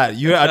equivalent of that.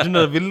 You hear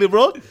Arjuna Raville,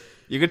 bro?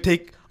 You can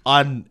take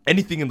on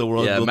anything in the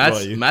world. Yeah, they'll throw at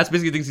Matt's you.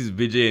 basically thinks he's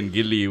Vijay and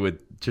Gilly with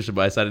Trisha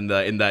Baisad in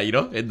the you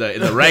know in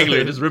the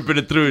Wrangler, just ripping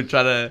it through and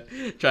try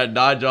to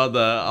dodge all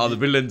the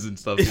villains and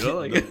stuff. You know,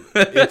 like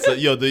It's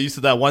they used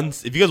to that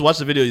once. If you guys watch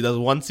the video, there's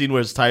one scene where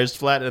his tire's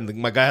flat and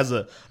my guy has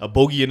a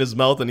bogey in his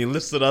mouth and he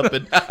lifts it up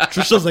and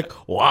Trisha's like,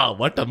 "Wow,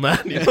 what a man!"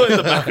 You know, in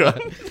the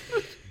background.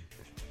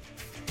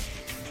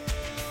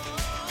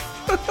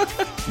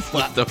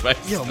 the right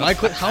Yo,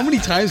 how many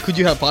times could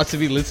you have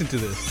possibly listened to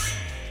this?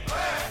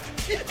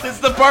 This is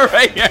the part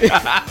right here.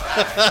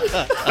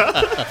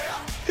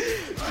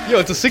 Yo,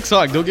 it's a sick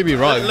song. Don't get me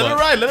wrong. Let but it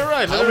ride. Let it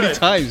ride. How many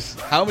times?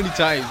 How many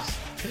times?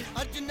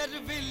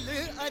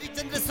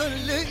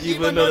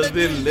 Even though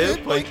the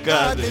lip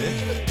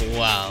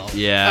Wow.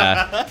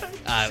 Yeah,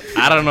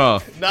 I don't know.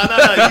 No.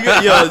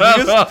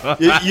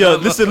 Yo,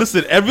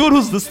 listen. Everyone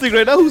who's listening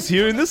right now, who's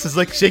hearing this, is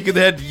like shaking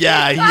their head.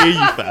 Yeah, I hear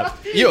you, fam.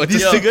 Yo, it's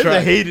These a sick singers are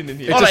track. hating in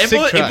here. It's Hold a on, if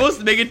sick it track. was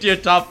to make it to your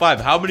top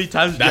 5, how many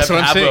times That's do you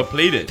what I'm have saying.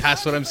 played it?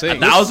 That's what I'm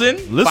saying. 1,000?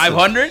 Listen,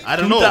 500? I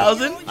don't know.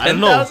 2,000? I don't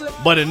know,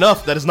 10,000? but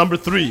enough. That is number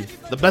 3,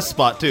 the best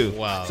spot too.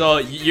 Wow. So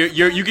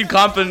you can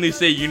confidently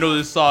say you know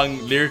this song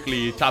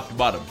lyrically top to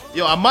bottom.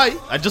 Yo, I might.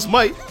 I just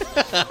might.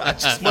 I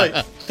just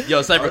might.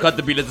 Yo, Cypher, cut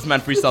the beat. Let this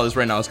man freestyle this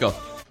right now. Let's go.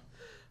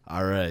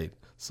 All right.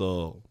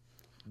 So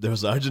there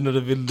was Arjuna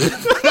Raville.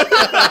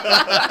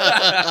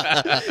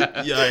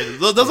 Yeah,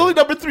 that's only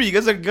number 3. You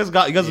guys are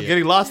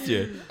getting lost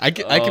here. I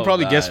can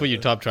probably guess man. what your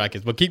top track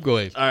is, but keep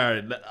going. All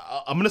right,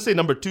 I'm gonna say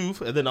number 2,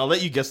 and then I'll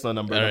let you guess the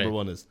number. All Number right.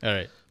 1 is. All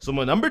right. So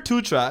my number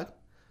 2 track,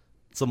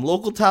 some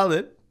local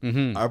talent,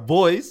 Mm-hmm. our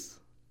boys,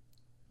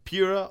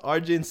 Pura,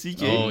 RJ, and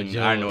CK. Oh, I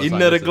yo. know what In song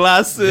the this is.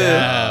 glass.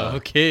 Yeah.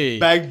 Okay.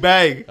 Bang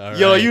bang. All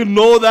Yo, right. you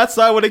know that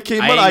song when it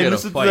came I out. ain't I gonna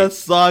listened fight. to that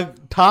song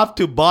top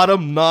to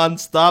bottom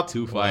non-stop.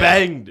 Too fire.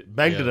 Banged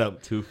it Yeah.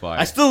 up. Too fire.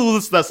 I still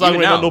listen to that song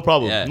Even right now, now. no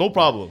problem. Yeah. No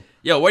problem.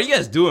 Yo, what are you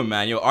guys doing,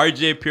 man? Yo,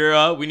 RJ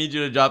Pura, we need you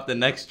to drop the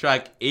next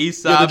track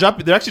ASAP. Yeah,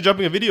 they're actually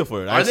dropping a video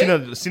for it. Are I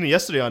they? seen it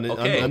yesterday on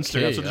Okay.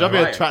 Instagram. So they're Okay, dropping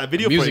alright. a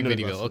video Music for it.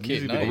 video. Okay,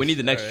 Music nice. But we need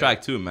the next Alright.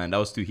 track too, man. That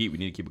was too heat. We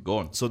need to keep it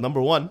going. So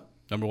number 1,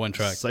 Number 1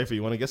 track. Cypher,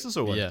 you want to guess this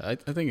or what? Yeah, I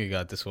think I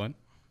got this one.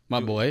 My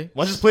boy.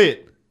 Why don't you just play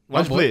it? Why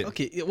My don't you boy. play it?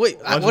 Okay, wait.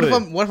 Why don't What you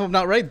if play what if I'm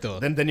not right though?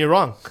 Then you're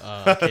wrong.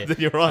 Okay. Then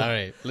you're wrong. All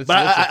right, let's-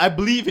 but let's- I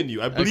believe in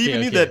you. I believe Okay,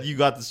 in you okay. that you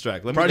got this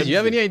track. Let me. Prodigy, let do you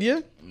have me any see.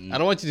 idea? I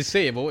don't want you to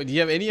say it, but do you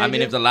have any idea? I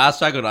mean, if the last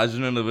track was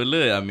Arjuna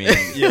Raville, I mean,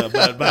 Yeah,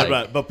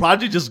 but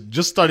Prodigy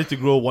just started to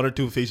grow 1 or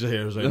 2 facial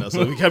hairs right now,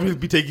 so we can't really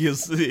be taking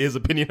his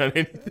opinion on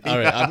anything. All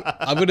right,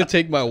 I'm gonna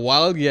take my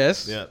wild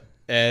guess. Yeah.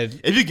 And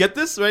If you get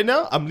this right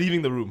now, I'm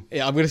leaving the room.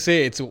 yeah, I'm gonna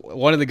say it's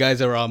one of the guys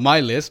that are on my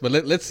list. But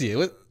let's see.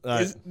 What All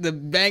is the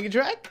bang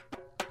track?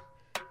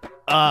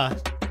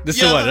 This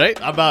is Yeah, the one,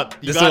 right? I'm out.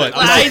 You This got the it.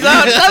 one. he's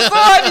out. That's the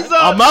one. He's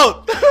out. I'm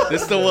out.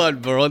 This is the one,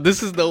 bro.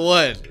 This is the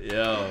one.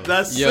 Yo,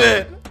 That's Yo.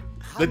 it.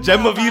 The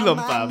gem of Elam,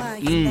 fam.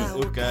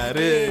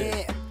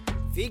 Ukare.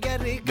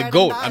 The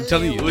GOAT, I'm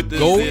telling you, the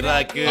GOAT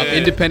of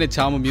independent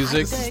Tamil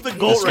music. This is the This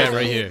GOAT guy right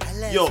right here.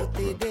 Yo,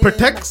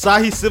 protect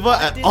Sahi Siva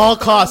at all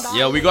costs.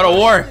 Yeah, we got a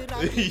war.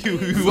 You-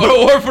 We got a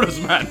war for this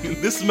man.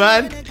 This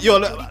man, yo,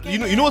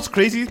 you know what's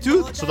crazy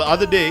too? So the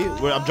other day,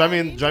 where I'm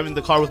driving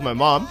the car with my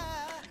mom,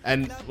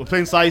 and we're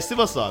playing Sai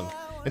Siva song,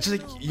 and she's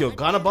like, "Yo,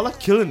 Ghana Bala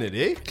killing it,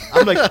 eh?"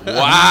 I'm like,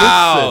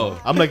 Wow.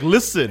 Listen. I'm like,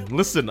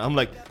 listen. I'm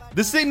like,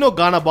 this ain't no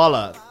Ghana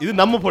Bala. This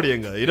Namma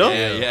Podiyenga, you know?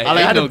 Yeah, I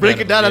like, had no to break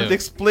Ghana it down Bala, and yeah.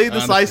 explain the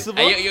Sai Honestly.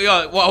 Siva. Hey,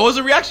 yo, what was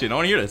the reaction? I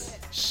want to hear this.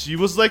 She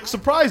was like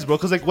surprised, bro,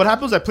 because like what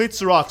happened was I played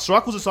Ciroc.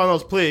 Ciroc was the song I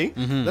was playing.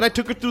 Then I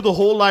took her through the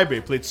whole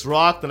library. Played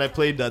Ciroc, then I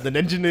played the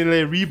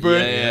Nenjinele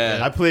Rebirth. Yeah.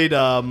 I played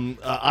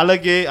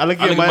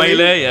Alage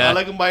Maile, yeah.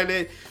 Alage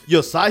Maile. Yo,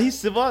 Sahi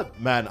Siva,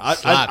 man, I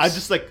Slaps.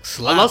 just like I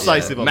Slaps. love Sahi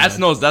Yeah. Siva. Mats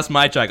man. knows that's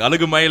my track.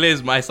 Alaga Maile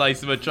is my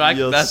Saisima track.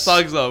 Yo, That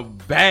song's a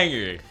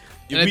banger.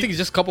 And I think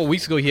just a couple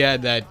weeks ago he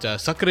had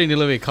that Sakura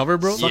Nilave cover,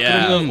 bro.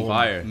 Yeah,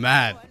 fire.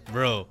 Mad,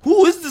 bro.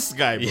 Who is this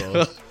guy,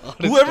 bro?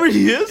 Whoever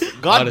he is,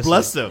 God Honestly.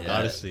 bless him. Yeah.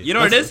 Honestly. You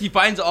know what it is? He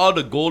finds all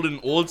the golden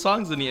old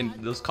songs and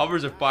those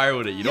covers are fire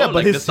with it. You know, Yeah, but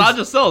like his-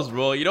 nostalgia sells,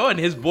 bro. You know, and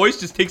his voice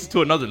just takes it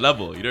to another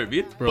level. You know what I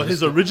mean? But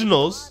his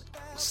originals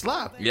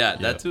slap. Yeah,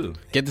 that too.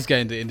 Get this guy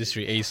in the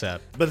industry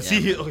ASAP. But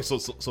see, here, okay, so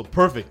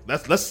perfect.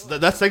 That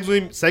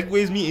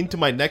segues me into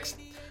my next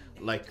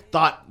like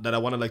thought that I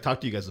want to like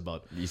talk to you guys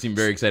about. You seem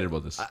very excited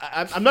about this.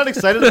 I'm not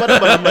excited about it,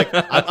 but I'm like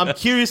I'm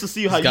curious to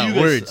see how got you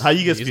guys words.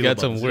 He's He's feel got about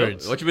some this, you know?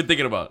 words. What you been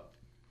thinking about?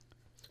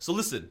 So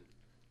listen,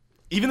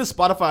 even the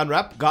Spotify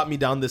Unwrapped got me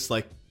down this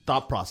like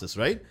thought process,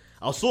 right?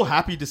 I was so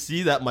happy to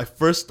see that my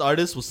first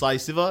artist was Sai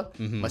Siva,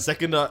 my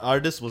second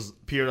artist was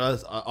Pierre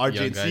RJ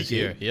Young and guys CK,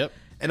 here. Yep.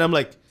 and I'm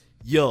like,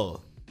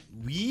 yo,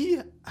 we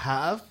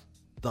have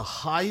the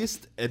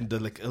highest and the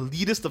like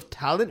elitist of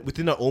talent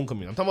within our own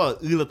community. I'm talking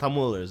about Ila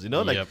Tamilers, you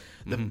know, like Yep.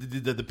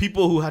 the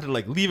people who had to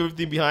like leave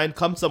everything behind,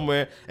 come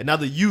somewhere, and now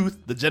the youth,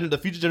 the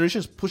future generation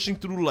is pushing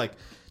through like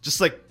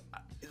just like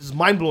it's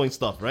mind blowing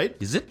stuff, right?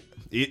 Is it?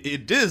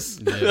 It is.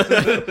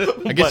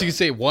 I guess you could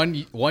say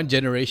one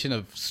generation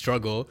of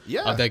struggle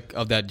Yeah.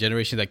 of that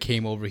generation that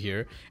came over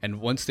here, and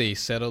once they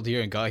settled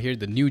here and got here,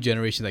 the new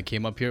generation that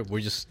came up here,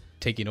 we're just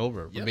taking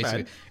over. Yeah,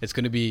 Basically, man. it's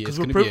gonna be Because it's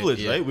we're gonna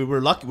privileged, be a- yeah. right? We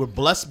were lucky. We're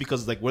blessed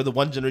because like we're the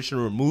one generation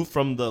removed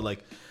from the like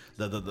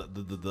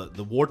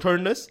the war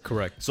tornness.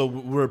 Correct. So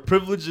we're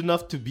privileged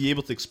enough to be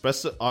able to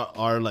express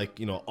our like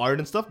art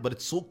and stuff. But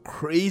it's so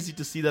crazy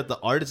to see that the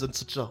art is at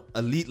such a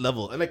elite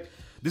level, and like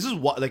this is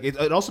what like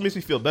it also makes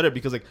me feel better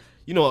because like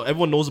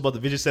everyone knows about the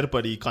Vijay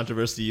Sethupathi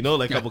controversy,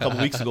 like a couple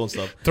weeks ago and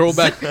stuff.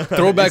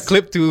 Throwback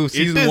clip to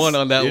season 1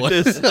 on that one.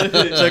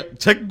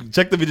 check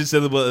the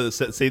Vijay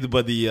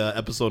Sethupathi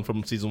episode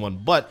from season 1.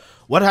 But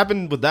what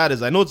happened with that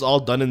is I know it's all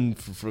done in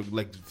for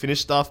like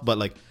finished stuff, but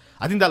like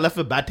I think that left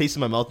a bad taste in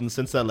my mouth in the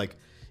sense that like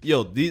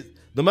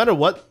no matter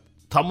what,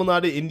 Tamil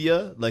Nadu,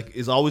 India, like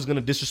is always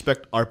gonna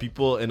disrespect our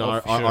people and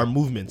for sure. our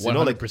movements.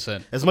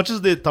 100%. As much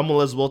as the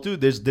Tamil as well too,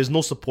 there's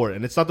no support,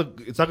 and it's not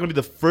gonna be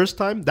the first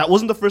time. That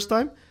wasn't the first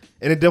time,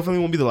 and it definitely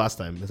won't be the last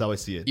time. That's how I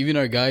see it. Even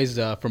our guys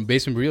from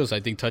Basement Reels,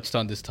 I think, touched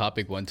on this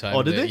topic one time.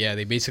 Oh, did they? Yeah,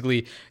 they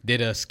basically did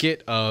a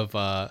skit of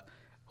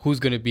who's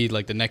going to be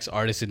like the next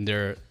artist in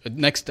their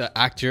next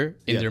actor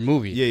in their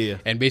movie. Yeah.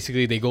 And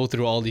basically, they go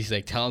through all these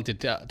like talented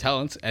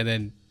talents, and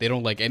then they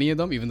don't like any of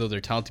them, even though they're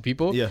talented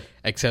people. Yeah.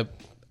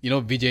 Except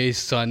Vijay's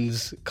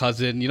son's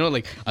cousin.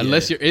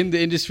 Unless you're in the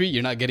industry,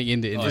 you're not getting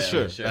in the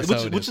industry. Sure. That's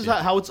how it Which is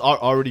yeah. how it's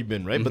already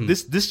been, right? But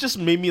this just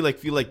made me like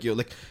feel like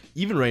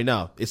even right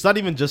now, it's not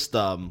even just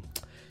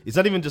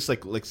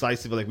like Sai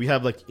Siva. Like we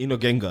have like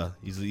Inogenga,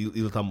 he's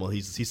Il Tamil.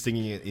 He's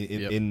singing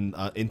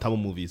in Tamil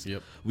movies.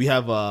 Yep. We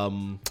have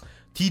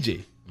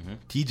TJ.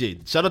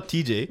 TJ, shout out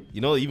TJ.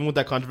 Even with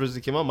that controversy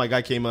that came out, my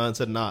guy came out and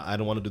said, "Nah, I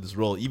don't want to do this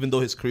role." Even though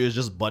his career is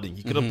just budding,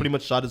 he could have pretty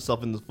much shot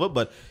himself in the foot,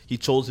 but he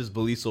chose his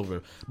beliefs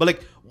over. But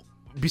like,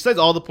 besides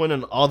all the point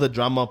and all the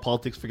drama,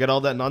 politics, forget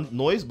all that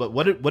noise. But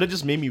what it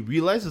just made me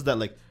realize is that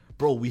like,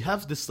 bro, we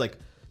have this like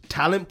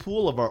talent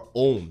pool of our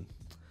own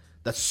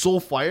that's so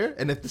fire.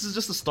 And if this is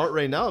just the start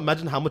right now,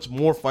 imagine how much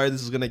more fire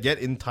this is gonna get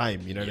in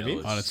time. You know what I mean?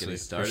 It's Honestly, getting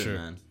started, for sure.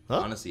 man. Huh?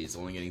 Honestly, it's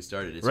only getting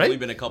started. It's Right? only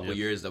been a couple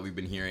years that we've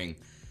been hearing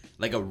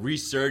like a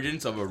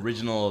resurgence of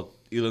original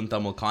Ilan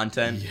Tamil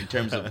content in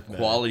terms of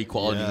quality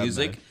Yeah,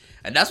 music. man.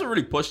 And that's what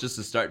really pushed us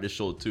to start this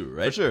show too,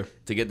 right? For sure.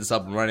 To get this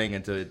up and running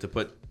and to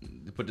put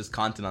this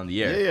content on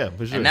the air. Yeah,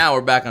 for sure. And now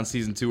we're back on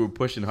season 2. We're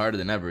pushing harder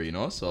than ever,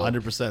 So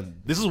 100%.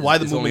 This is why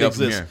the It's only movement up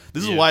from exists. here.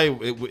 This is why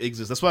it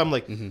exists. That's why I'm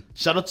like,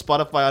 shout out to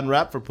Spotify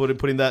Unwrapped for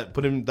putting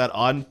that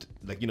on.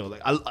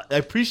 I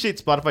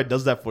appreciate Spotify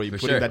does that for you,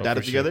 putting sure. that Oh,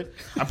 data for sure. together.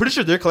 I'm pretty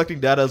sure they're collecting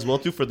data as well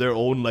too for their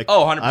own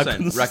 100%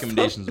 icons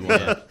recommendations and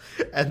and stuff.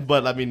 whatnot.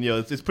 But I mean,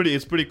 it's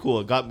pretty cool.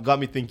 It got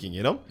me thinking.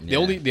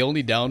 The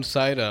only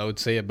downside I would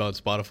say about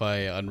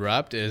Spotify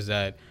Unwrapped is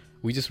that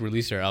we just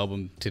released our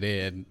album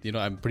today, and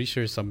I'm pretty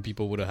sure some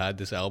people would have had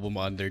this album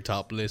on their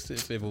top list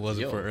if it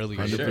wasn't for early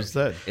release.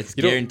 100%. It's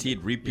You know-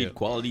 guaranteed repeat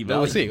quality But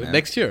value. we'll see man.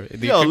 next year.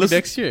 Yo, listen,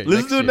 next year.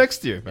 Listen to it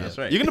next year. That's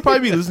right. You're gonna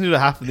probably be listening to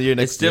half of the year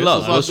next It's still year.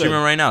 up. so Go it's all stream it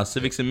good. right now.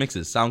 Civics and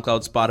Mixes,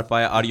 SoundCloud,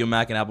 Spotify, Audio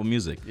Mac, and Apple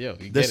Music. Yo,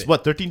 you There's get it.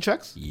 what 13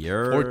 tracks?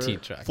 14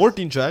 tracks.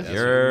 14 tracks.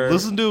 Yeah.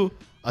 Listen to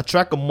a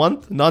track a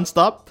month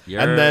nonstop,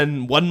 Yeah. and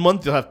then 1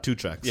 month you'll have 2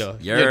 tracks. Yo,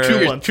 Yeah. treat,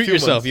 2 months, treat 2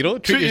 yourself.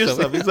 months. Treat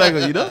yourself.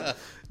 Exactly.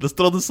 Let's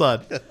throw this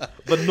on.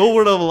 But no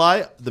word of a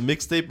lie, the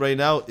mixtape right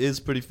now is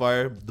pretty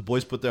fire. The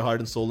boys put their heart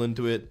and soul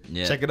into it.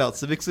 Yeah. Check it out.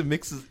 Civics and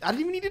Mixes. I don't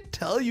even need to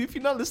tell you. If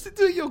you're not listening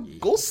to it, yo,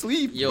 go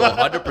sleep. Yo,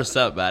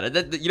 100%,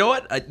 man. You know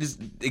what? This is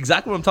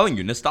exactly what I'm telling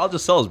you. Nostalgia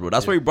sells, bro.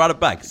 That's why we brought it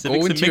back. Civics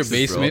Go and into your Mixes,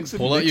 basement, Civics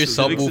pull and out your mixes.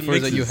 Civics and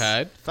subwoofers that you mixes.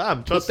 had, Fam,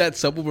 put trust that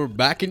subwoofer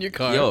back in your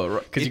car Yo,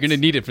 because you're gonna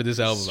need it for this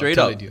album. Straight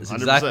I'm up. telling you. It's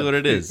exactly 100%. what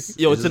it is.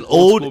 Yo, This it's is an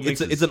old ode. school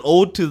It's mixes. an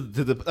ode to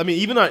the. I mean,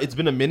 even it's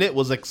been a minute.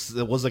 Was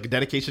like a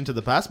dedication to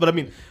the past. But I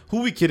mean, who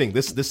are we kidding?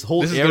 This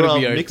whole This is era gonna of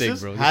be our mixes thing,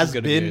 bro. This has is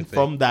gonna be been our thing.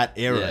 from that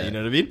era. Yeah. You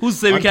know what I mean? Who's to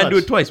say we can't do it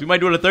Untouched. twice? We might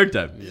do it a third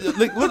time.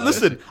 Like,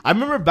 listen, I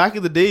remember back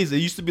in the days, it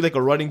used to be like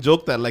a running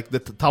joke that like the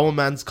Tower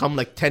mans come,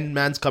 like 10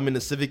 mans come in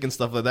a Civic and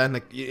stuff like that. And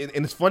like,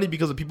 and it's funny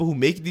because the people who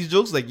make these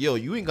jokes, like, yo,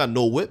 you ain't got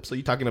no whip, so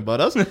you talking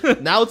about us?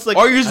 Now it's like,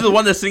 Or you're usually the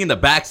one that's sitting in the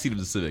backseat of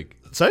the Civic.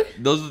 sorry.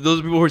 Those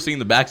are people who are sitting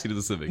in the backseat of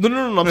the Civic.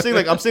 No. I'm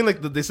saying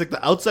like this like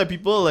the outside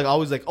people like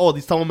always like, oh,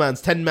 these Tower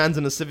mans, 10 mans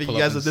in a Civic, Pull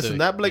you up guys in are this Civic,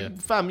 and that. But like, yeah.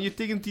 fam, you're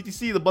taking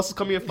TTC, the bus is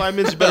coming in 5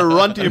 minutes, you better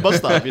run to your bus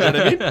stop. You know what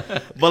I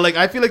mean? But like,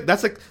 I feel like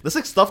that's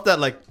like stuff that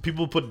like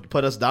people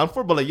put us down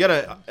for. But like, you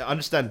gotta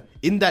understand,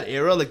 in that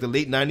era, like the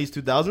late 90s,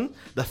 2000s,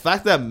 the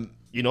fact that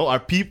our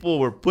people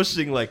were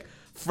pushing like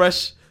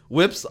fresh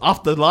whips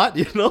off the lot,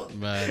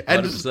 Man,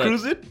 and just 100%.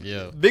 cruising.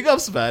 Yeah. Big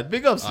ups, man.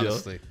 Big ups,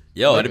 Honestly.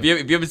 Yo, and if you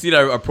haven't seen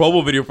our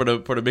promo video for the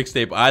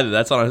mixtape either,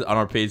 that's on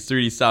our page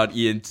 3D Sound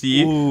ENT,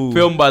 Ooh.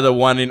 filmed by the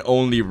one and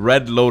only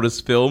Red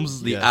Lotus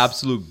Films, the Yes.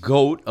 absolute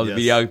goat of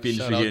the Yes. videography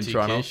Shout industry out here in TK,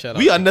 Toronto. shout out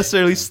We TK.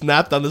 unnecessarily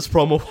snapped on this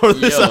promo for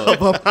this Yo.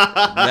 album.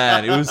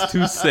 Man, it was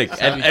too sick.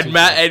 And too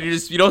Matt, and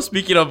just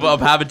speaking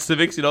of having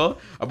Civics, our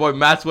boy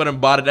Matt's went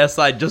and bought an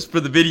SI just for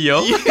the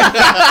video.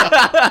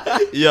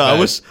 Yeah, I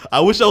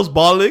wish I was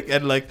balling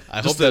and like I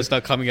hope just that's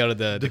not coming out of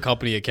the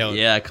company account.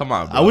 Yeah, come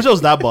on, bro. I wish I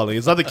was that balling.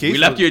 It's not the case. we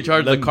left you in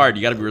charge of Let- the card.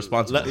 You got to be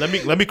responsible.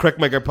 Let me correct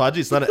my garage.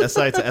 It's not an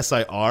SI, it's an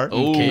SIR.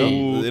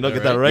 Ooh. You know,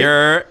 get that right.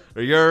 You're-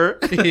 You're.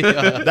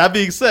 That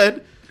being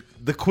said,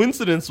 the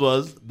coincidence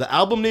was the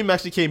album name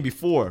actually came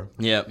before.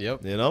 Yep.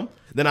 Yep.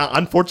 Then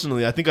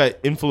unfortunately, I think I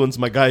influenced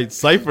my guy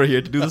Cypher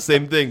here to do the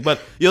same thing. But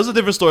it's a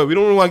different story. We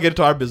don't really want to get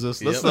into our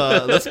business.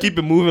 Let's keep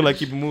it moving.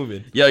 Keep it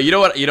moving. Yo, you know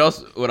what? You know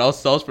what else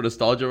sells for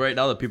nostalgia right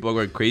now that people are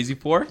going crazy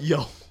for?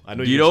 Yo, I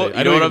know You know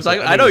what I'm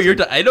talking? I know you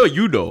know.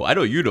 I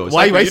know you know.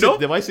 Why Cypher, you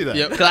know? why say that?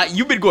 Yep. Because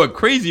you've been going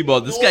crazy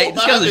about this guy. Oh,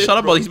 This guy's a man, shut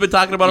up bro. about. He's been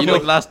talking about it You for know-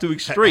 like last 2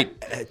 weeks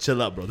straight. Chill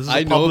out, bro. This is I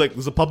a know. public. This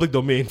is a public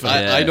domain.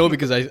 Fam. Yeah. I know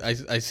because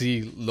I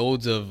see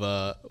loads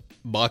of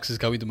boxes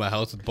coming to my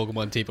house with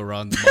Pokemon tape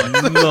around the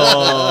box.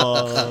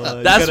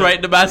 No, That's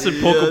right. The massive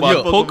Pokemon.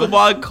 yo,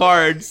 Pokemon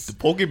cards.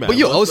 Pokemon. But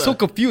yo, I what's was so that?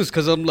 confused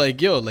because I'm like,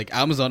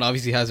 Amazon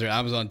obviously has their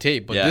Amazon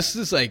tape, but Yeah. this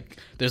is like,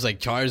 there's like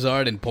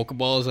Charizard and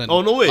Pokeballs and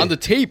Oh, no way. on the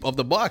tape of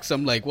the box.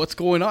 I'm like, what's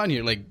going on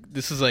here? Like,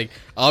 this is like,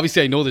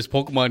 obviously I know there's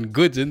Pokemon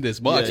goods in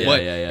this box, Yeah,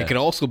 but yeah. it can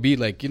also be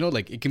like,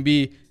 it can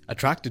be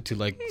attracted to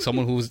like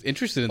someone who's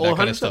interested in that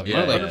kind of 100%, stuff.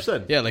 yeah, like,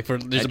 100%. yeah, like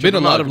there's Check been a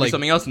them out. lot Could of be like,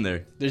 something else in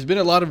there. there's been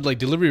a lot of like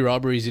delivery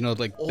robberies,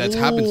 that's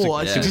happened Oh,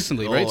 I see.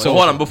 consistently, Oh, right? I So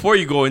hold on, before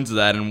you go into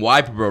that and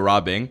why people are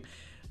robbing,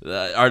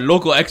 our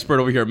local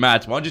expert over here,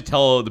 Matt, why don't you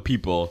tell the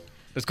people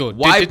let's go.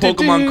 why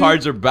Pokemon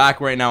cards are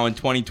back right now in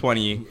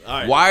 2020?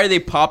 right. Why are they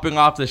popping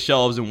off the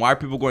shelves and why are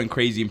people going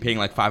crazy and paying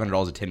like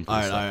 $500 a tin for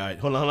All this right, all stuff? right.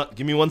 Hold on.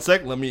 Give me 1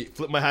 sec. Let me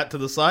flip my hat to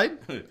the side.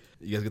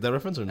 You guys get that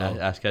reference or no?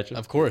 Ash Ketchum?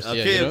 Of course, yeah.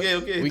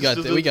 Okay. We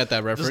Just- got we got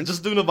that reference.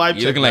 Just doing a vibe You're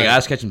check. looking like man.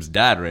 Ash Ketchum's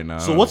dad right now.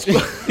 So what's?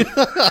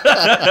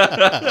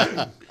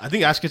 I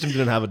think Ash Ketchum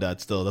didn't have a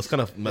dad. Still, that's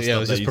kind of messed Yeah, up. it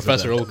was that just you said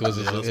Professor that. Oak was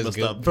his- That's his messed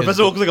good- up. his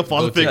Professor Oak was like a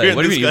father go to- figure.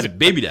 What do This you mean? guy- He's a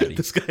baby daddy.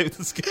 This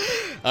guy.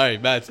 All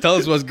right, Matt, tell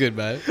us what's good,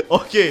 man.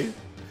 Okay.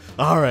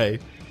 All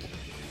right.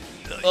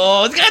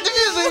 Oh, it's got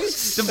the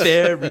music. The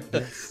very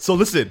best. So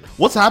listen,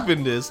 what's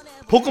happened is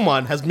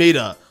Pokemon has made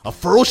a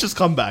ferocious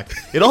comeback.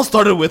 It all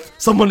started with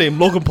someone named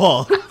Logan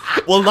Paul.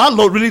 Well, not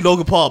really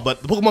Logan Paul,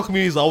 but the Pokemon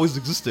community has always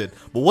existed.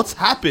 But what's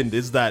happened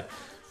is that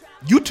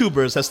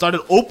YouTubers have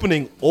started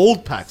opening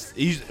old packs,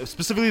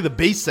 specifically the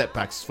base set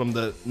packs from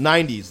the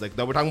 90s. Like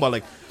that we're talking about,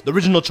 like the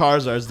original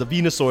Charizards, the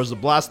Venusaurs, the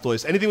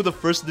Blastoise, anything with the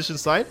first edition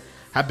sign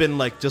have been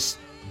like just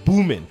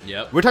booming.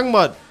 Yep. We're talking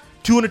about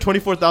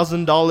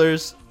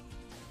 $224,000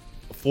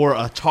 for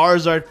a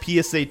Charizard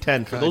PSA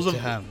 10. For God those of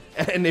damn.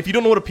 and if you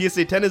don't know what a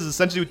PSA 10 is,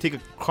 essentially you take a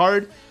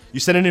card, you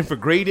send it in for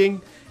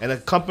grading, and a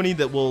company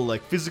that will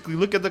like physically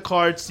look at the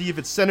card, see if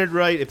it's centered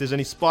right, if there's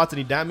any spots,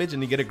 any damage,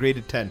 and you get a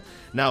graded 10.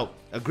 Now,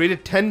 a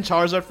graded 10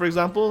 Charizard, for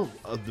example,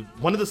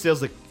 one of the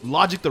sales, like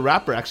Logic the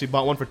Rapper, actually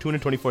bought one for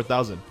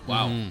 224,000.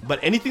 Wow. But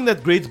anything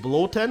that grades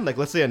below 10, like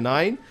let's say a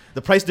 9,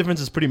 the price difference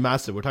is pretty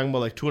massive. We're talking about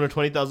like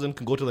 220,000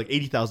 can go to like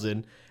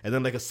 80,000, and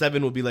then like a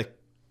 7 will be like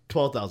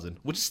 12,000,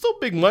 which is still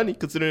big money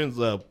considering it's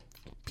a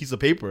piece of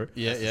paper.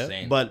 Yeah, yeah.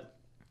 insane. But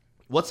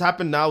what's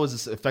happened now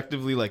is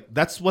effectively like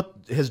that's what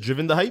has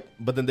driven the hype.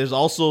 But then there's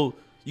also,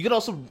 you can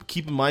also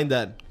keep in mind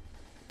that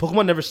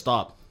Pokemon never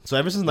stop. So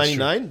ever since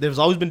 '99, there's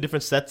always been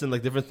different sets and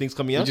like different things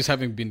coming We out. just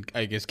haven't been,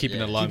 I guess, keeping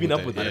along keeping with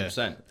up with it. it.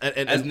 Yeah. 100%.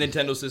 And- As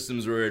Nintendo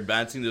systems were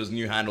advancing, there was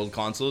new handheld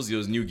consoles, there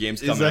was new games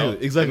coming Exactly,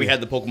 out. exactly. We had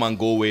the Pokemon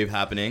Go wave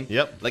happening.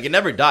 Yep. Like it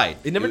never died.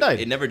 It never died.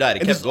 It never died.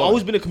 It and kept there's going.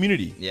 always been a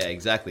community. Yeah,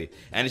 exactly.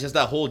 And it's just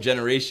that whole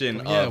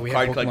generation Yeah, of we had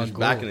card Pokemon collectors Go.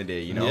 back in the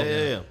day, you know,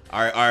 Yeah.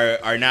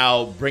 are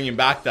now bringing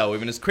back that wave.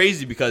 And it's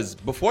crazy because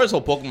before this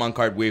whole Pokemon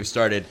card wave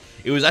started,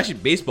 it was actually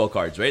baseball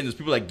cards, right? And there's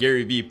people like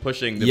Gary Vee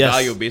pushing the Yes.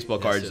 value of baseball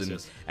cards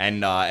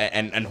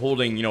and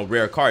holding, you know,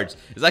 rare cards.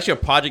 There's actually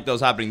a project that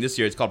was happening this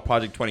year. It's called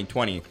Project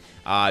 2020.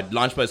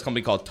 Launched by this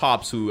company called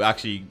Topps, who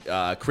actually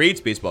creates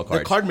baseball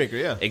cards. The card maker,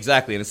 yeah.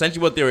 Exactly, and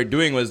essentially what they were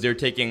doing was they're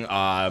taking,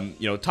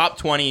 top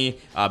 20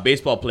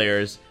 baseball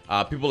players,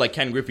 people like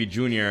Ken Griffey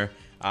Jr.,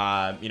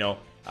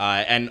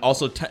 and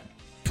also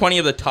 20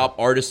 of the top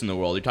artists in the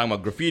world. You're talking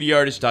about graffiti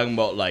artists. You're talking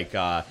about like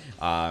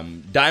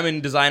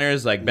diamond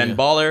designers like Ben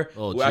Baller,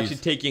 Oh, who are actually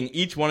taking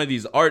each one of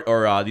these art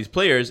or these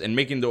players and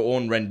making their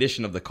own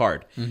rendition of the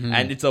card.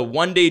 And it's a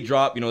one-day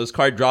drop. You know, this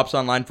card drops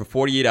online for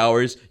 48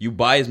 hours. You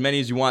buy as many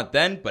as you want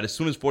then, but as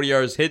soon as 40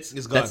 hours hits,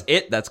 It's gone. that's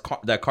it.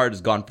 That card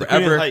is gone creating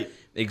forever. hype.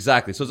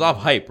 Exactly. So it's off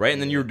hype, right? And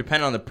then you're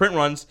dependent on the print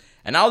runs.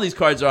 And now these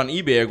cards are on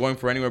eBay are going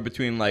for anywhere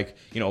between like,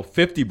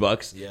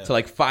 $50 to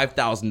like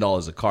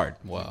 $5,000 a card.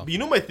 Wow. But you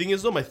know, my thing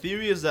is though, my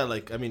theory is that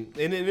like, I mean,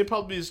 and it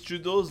probably is true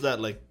though, is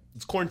that like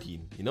it's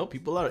quarantine. You know,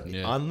 people are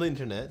Yeah. on the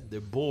internet, they're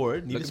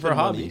bored, need Looking to for a spend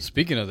hobby. money.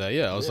 Speaking of that,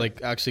 I was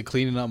like actually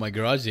cleaning out my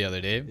garage the other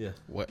day. Yeah.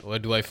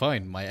 What do I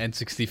find? My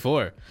N64.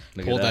 Look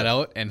at Pulled that that.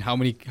 out, and how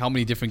many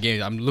different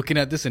games? I'm looking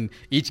at this, and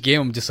each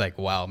game I'm just like,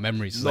 wow,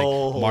 memories.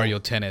 No. Like Mario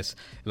Tennis,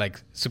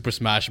 like Super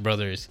Smash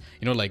Brothers.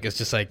 You know, like it's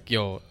just like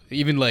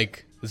even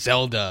like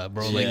Zelda,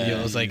 bro. Like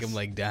it's like I'm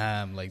like,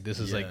 damn, like this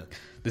is like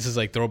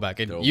throwback.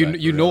 And Throwback,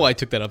 you for know real. I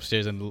took that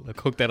upstairs and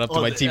hooked that up to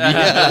Oh, my the- TV.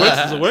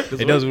 Does it work?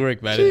 It does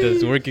work, man. It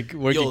does work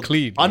Yo,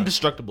 clean. bro.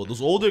 Indestructible.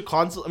 Those older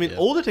consoles, I mean,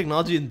 older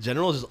technology in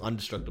general is just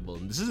indestructible.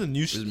 And this is a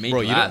new This is shit. made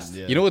Bro, to you know, last.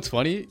 Yeah. you know what's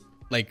funny?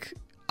 Like,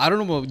 I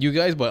don't know about you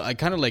guys, but I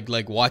kind of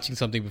like watching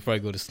something before I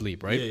go to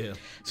sleep, right? Yeah.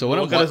 So when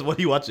what, what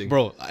are you watching?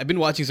 bro, I've been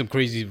watching some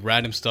crazy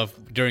random stuff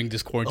during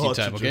this quarantine Oh,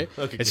 time. true, Okay?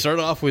 true. Okay, It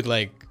started off with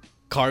like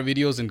car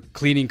videos and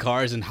cleaning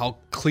cars and how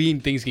clean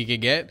things can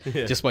get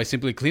just by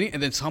simply cleaning,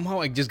 and then somehow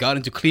I just got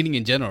into cleaning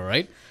in general,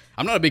 right?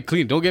 I'm not a big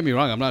cleaner. Don't get me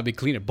wrong. I'm not a big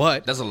cleaner,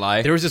 but That's a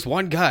lie. There was this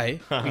one guy.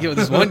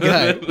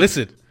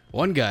 Listen,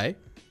 one guy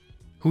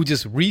who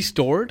just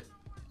restored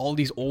all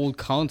these old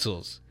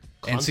consoles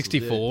and Consoles,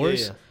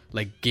 64s, yeah.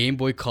 like Game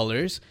Boy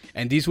Colors,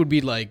 and these would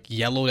be like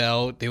yellowed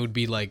out. They would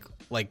be like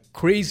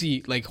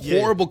crazy, like Yeah.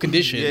 horrible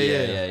condition.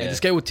 Yeah. And this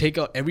guy would take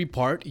out every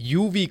part,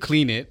 UV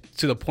clean it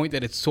to the point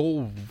that it's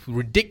so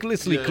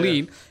ridiculously Yeah,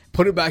 clean.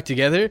 Put it back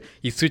together.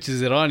 He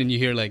switches it on, and you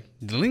hear like,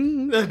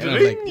 dling. And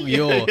I'm like,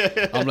 yo,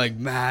 I'm like,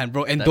 man,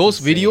 bro. And those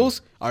insane.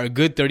 videos are a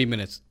good 30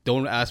 minutes.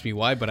 Don't ask me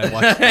why, but I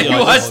watched.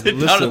 watched it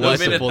down to the watched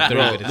the minute. full 30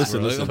 Bro, minutes.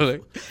 listen. bro.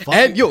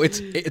 And yo,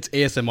 it's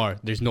ASMR.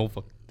 There's no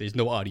audio. There's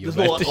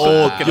man. no, There's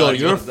oh, fucking yo,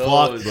 audio. you're Those.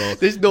 fucked, bro.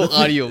 There's no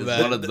audio, It's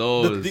man. one of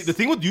those. The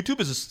thing with YouTube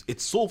is just,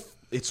 it's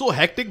so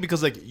hectic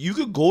because like you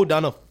could go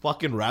down a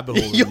fucking rabbit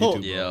hole. Yo. on YouTube, bro.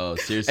 Yo,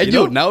 seriously. And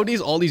yo, nowadays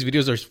all these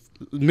videos are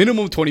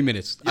minimum 20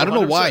 minutes. I don't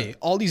know 100%. why.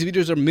 All these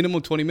videos are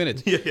minimum 20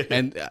 minutes. Yeah.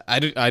 And I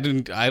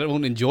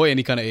don't enjoy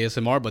any kind of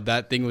ASMR, but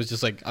that thing was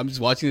just like I'm just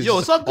watching this. Yo,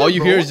 just- it's not good, all you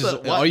bro. hear is What's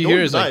just that? all you Don't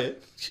hear is deny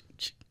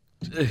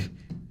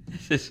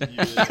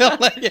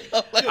like it.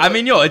 I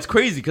mean, yo, it's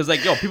crazy because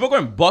like, yo, people are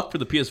going buck for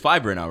the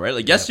PS5 right now, right?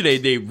 Like yesterday,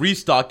 they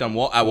restocked on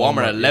at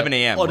Walmart at 11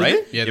 a.m. Oh, did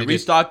right? they? Yeah, they they did.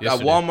 restocked at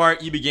Yesterday.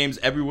 Walmart, EB Games,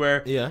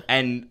 everywhere. Yeah.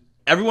 And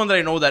everyone that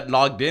I know that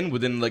logged in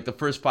within like the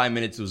first 5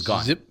 minutes, it was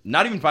gone. Zip.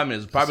 Not even 5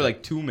 minutes, probably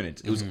like 2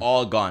 minutes. It was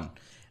all gone.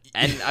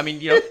 And I mean,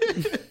 you know,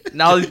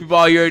 now these people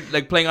out here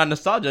like playing on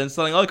nostalgia and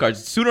selling other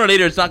cards. Sooner or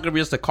later, it's not going to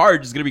be just a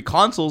card; it's going to be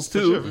consoles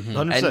too. sure.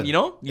 100%. And you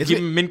know, you It's give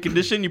like- them mint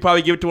condition, you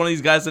probably give it to one of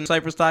these guys in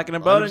Cypher's talking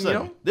about, and you 100%.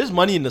 know, There's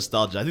money in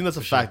nostalgia. I think that's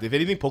a fact. If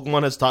anything,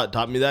 Pokemon has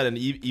taught me that, and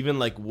even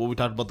like what we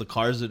talked about the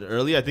cars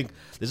earlier, I think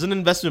there's an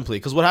investment play.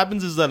 Because what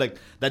happens is that like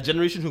that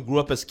generation who grew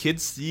up as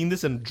kids seeing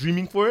this and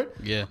dreaming for it,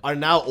 Yeah. are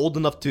now old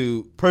enough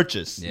to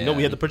purchase. You know, we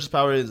Yeah. have the purchase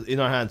power in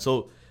our hands.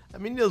 So I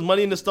mean, there's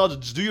money in nostalgia.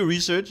 Just do your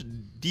research,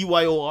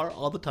 DYOR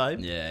all the time.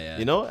 Yeah.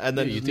 You know, and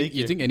then you just think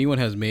make anyone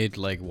has made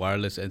like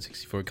wireless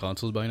N64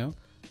 consoles by now?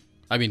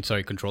 I mean,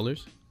 sorry,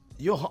 controllers.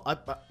 Yo,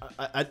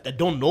 I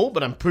don't know,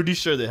 but I'm pretty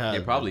sure they have.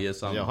 It probably is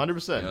something. Yeah,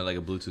 100%. You know, like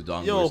a Bluetooth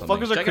dongle. Yo, or something.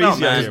 fuckers are Check it out,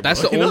 crazy out man. here, That's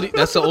bro. the You know? only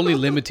that's the only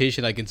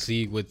limitation I can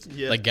see with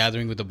Yeah. like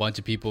gathering with a bunch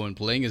of people and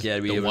playing is Yeah,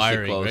 to be the able to sit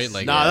wiring, close. right?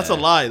 Like, Nah, that's a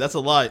lie. That's a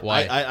lie.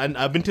 Why?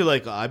 I've been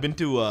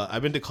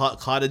to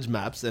cottage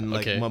maps and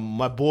like Okay.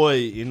 my boy,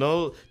 you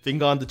know,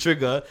 finger on the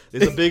trigger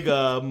is a big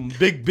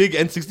big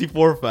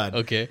N64 fan.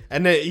 Okay.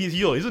 And then he's a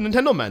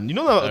Nintendo man. You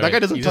know that right. guy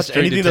doesn't He's a touch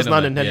straight anything that's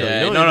not Nintendo man. Nintendo.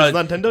 Yeah, You know, no, if it's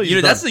not Nintendo. you know,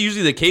 he's that's done.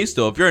 usually the case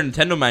though. If you're a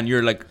Nintendo man,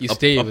 you're like You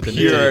stay a with the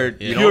pure,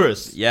 Nintendo. you know?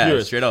 purist. Yeah,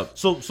 purist. straight up.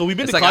 So we've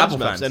been It's to like cottage Apple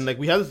maps fans. and like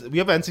we have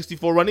an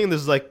N64 running and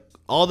there's like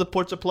all the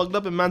ports are plugged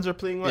up and mans are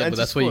playing on yeah, N64. but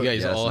that's why you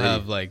guys Yes, all lady.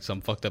 have like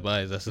some fucked up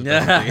eyes. That's the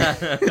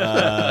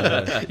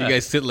thing. You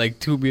guys sit like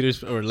 2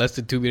 meters or less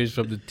than 2 meters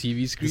from the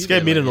TV screen. This guy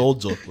and, made like, an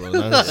old joke, bro.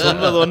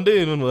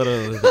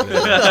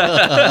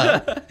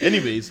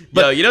 Anyways,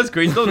 Yo, you know what's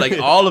crazy though? Like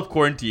all of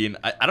quarantine,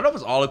 I don't know if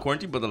it's all of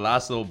quarantine, but the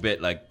last little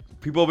bit, like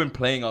people have been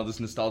playing all this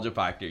nostalgia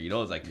factor. You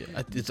know, it's like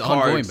It's cards,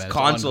 ongoing, man. It's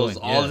consoles,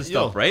 ongoing. all Yeah. this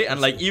stuff, Yo. right? And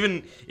like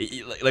even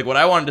like what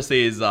I wanted to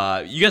say is, you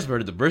guys have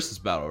heard of the Versus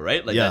battle,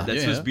 right? Like Yeah. that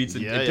Yeah, Swiss yeah. Beats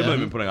and Yeah, Timbaland yeah.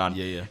 been putting on.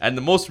 Yeah, yeah. And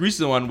the most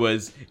recent one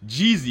was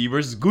Jeezy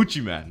versus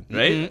Gucci Man,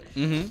 right?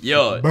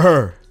 Yo,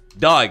 Brr.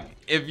 dog,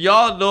 if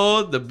y'all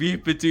know the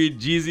beef between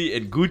Jeezy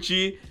and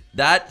Gucci,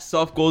 that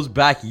stuff goes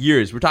back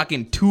years. We're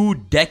talking 2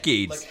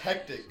 decades.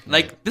 hectic.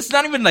 Like this is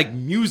not even like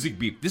music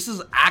beef. This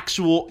is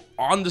actual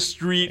on the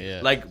street, Yeah.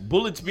 like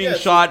bullets being Yeah,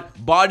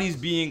 shot, bodies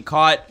being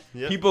caught,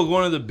 Yeah. people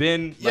going to the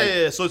bin. Yeah, like,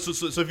 yeah. So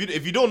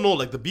if you don't know,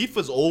 like the beef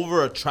was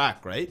over a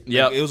track, right?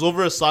 Yep. Like, it was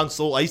over a song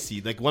So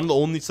Icy. Like one of the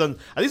only songs.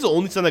 I think it's the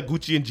only song that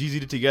Gucci and Jeezy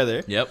did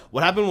together. Yep.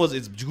 What happened was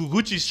it's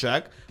Gucci's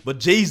track, but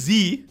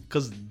Jay-Z,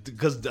 because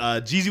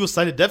Jeezy was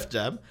signed to Def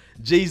Jam,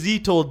 Jay-Z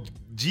told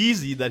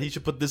Jeezy that he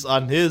should put this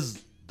on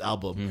his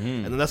album,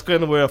 and then that's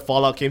kind of where a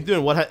fallout came through.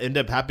 And what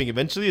ended up happening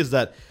eventually is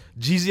that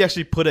Jeezy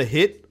actually put a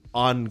hit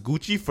on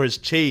Gucci for his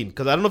chain,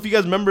 because I don't know if you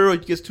guys remember, or you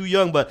guys too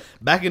young, but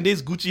back in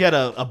days Gucci had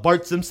a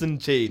Bart Simpson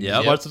chain.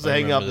 Yep. Bart Simpson I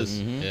hanging off remember this.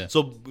 this. Yeah.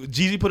 So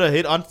Jeezy put a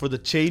hit on for the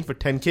chain for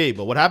 10K.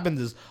 But what happens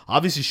is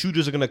obviously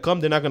shooters are gonna come.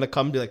 They're not gonna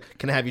come and be like,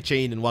 "Can I have your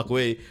chain?" and walk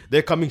away.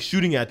 They're coming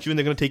shooting at you and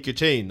they're gonna take your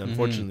chain.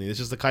 Unfortunately, it's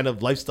just the kind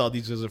of lifestyle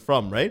these guys are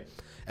from, right?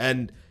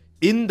 And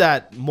in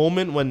that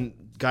moment when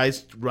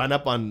guys ran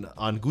up on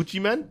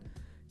Gucci Man,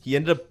 he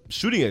ended up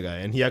shooting a guy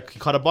and he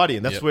caught a body,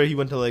 and that's Yep. where he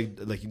went to like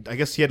I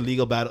guess he had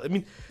legal battle. I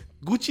mean,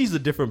 Gucci's a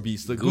different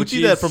beast. The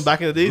Gucci that from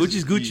back in the days.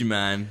 Gucci's Gucci,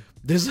 man.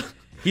 There's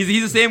He's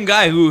the same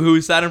guy who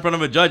sat in front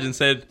of a judge and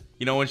said,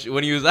 you know,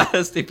 when he was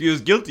asked if he was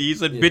guilty, he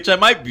said, "Bitch, I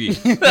might be."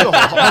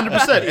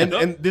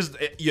 100%. And this,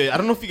 yeah, I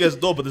don't know if you guys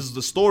know, but this is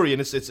the story,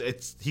 and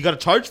it's he got a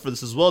charge for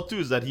this as well too.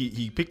 Is that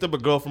he picked up a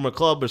girl from a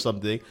club or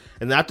something,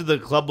 and after the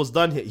club was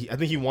done, I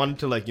think he wanted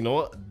to like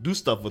do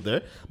stuff with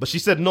her, but she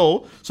said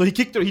no, so he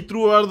kicked her, he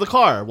threw her out of the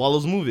car while it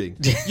was moving.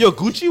 Yo,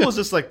 Gucci was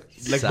just like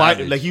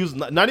Savage. he was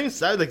not even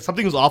sad, like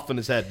something was off in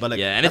his head, but like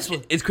Yeah, and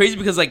it's crazy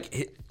because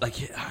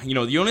you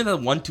know, you only had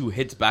 1-2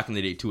 hits back in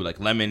the day too, like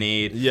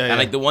Lemonade, Yeah, and yeah.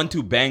 like the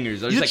 1-2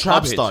 bangers. He's a Like trap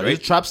club hits, star. right? He's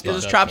a trap star.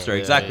 He's a trap star,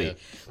 Yeah, exactly. yeah.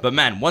 But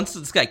man, once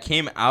this guy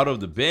came out of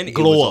the bin, it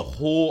Glow was up. a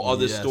whole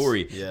other Yes,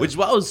 story. yeah. Which is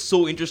why it was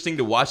so interesting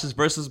to watch this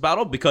versus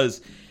battle,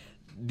 because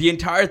the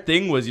entire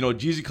thing was, you know,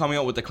 Jeezy coming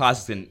out with the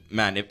classics, and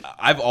man,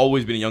 I've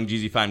always been a young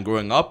Jeezy fan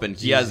growing up, and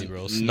he Jeezy, has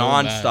bro.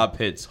 non-stop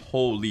hits.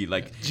 Holy,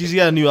 like. Jeezy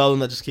got a new album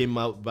that just came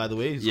out, by the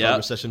way. It's called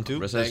Recession 2.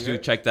 Recession 2,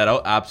 check that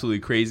out. Absolutely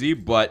crazy.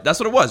 But that's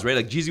what it was, right?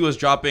 Like Jeezy was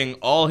dropping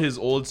all his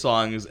old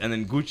songs, and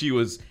then Gucci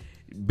was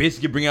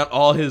basically bringing out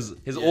all his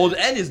old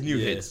and his new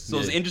hits. So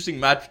it's an interesting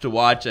match to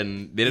watch,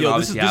 and they didn't Yo,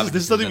 obviously have it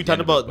this is something we at the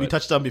talked end of it, about. We but-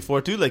 touched on before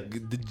too. Like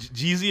the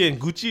Jeezy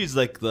and Gucci is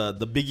like the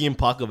Biggie and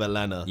Pac of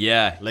Atlanta.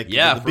 Yeah, like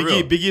yeah, the for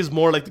real. Biggie is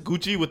more like the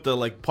Gucci with the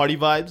like party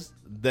vibes.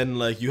 Then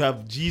like you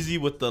have Jeezy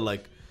with the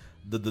like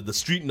the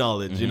street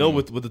knowledge, you know,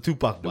 with the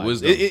Tupac vibes.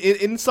 wisdom.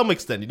 In some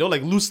extent, you know,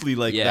 like loosely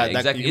like Yeah, that.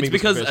 exactly. you can It's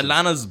make those because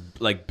comparisons. Atlanta's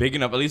like big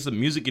enough. At least the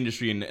music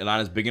industry in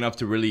Atlanta is big enough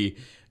to really,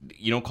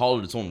 you know, call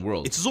it its own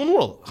world. It's his own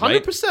world,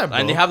 right? 100%. Bro.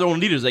 And they have their own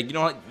leaders. Like, you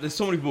know, there's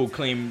so many people who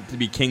claim to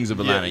be kings of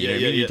Atlanta. you know what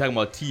I mean? yeah. You're talking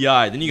about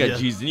T.I., then you got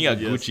Yeah. Jeezy, then you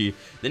got Yes. Gucci,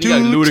 then you got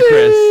 2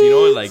 Ludacris. You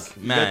know, like,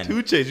 You got man.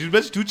 2 Chainz. You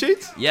mentioned 2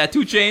 Chainz? Yeah,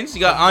 2 Chainz. You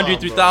got Andre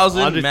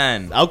 3000.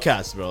 Man.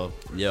 Outkast, bro.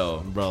 Yo.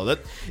 Bro,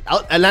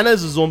 Atlanta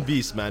is his own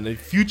beast, man. In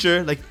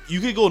future, like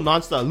you could go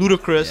nonstop.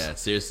 Ludacris, Yeah,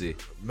 seriously.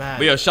 man.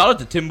 But yo, shout out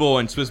to Timbo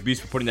and Swiss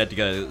Beats for putting that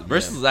together.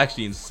 Versus is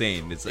actually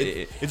insane. It's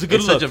a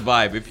good such a look.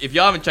 vibe. If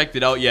y'all haven't checked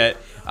it out yet,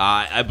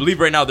 I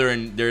believe right now they're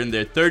in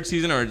their 3rd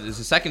season, or it's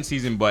the 2nd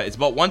season. But it's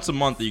about once a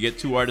month that you get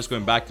 2 artists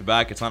going back to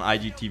back. It's on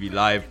IGTV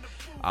Live.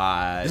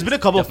 There's been a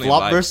couple of definitely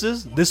flop vibe.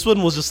 verses. This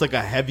one was just like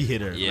a heavy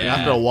hitter. Yeah. Like,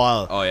 after a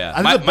while. Oh yeah,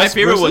 I think the my best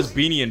favorite verses- was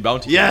Beanie and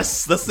Bounty.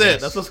 Yes, that's it.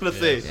 That's what I was gonna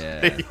say.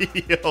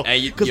 Yeah. Yo,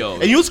 And you- 'cause- yo.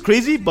 and you know what's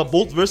crazy? But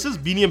both verses,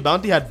 Beanie and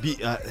Bounty had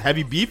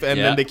heavy beef, and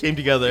Yeah. then they came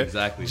together.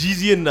 Exactly.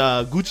 Jeezy and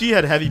Gucci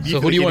had heavy beef. So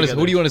and who do they you came want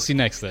to together. see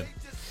next then?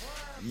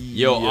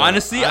 Yo, Yeah.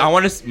 honestly, I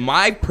want to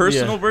my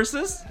personal Yeah.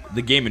 verses,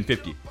 The Game and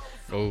 50.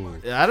 Oh,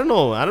 I don't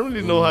know. I don't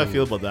really know how I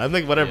feel about that. I'm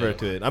like whatever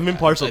to it. I'm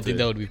impartial. I to think it.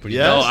 that would be pretty.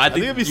 Yeah. No, nasty. I think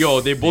think,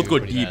 it'd be they both go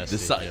pretty deep.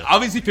 nasty, yeah.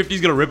 Obviously,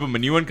 50's gonna rip him a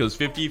new one because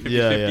 50, 50,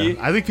 Yeah, 50.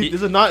 yeah. I think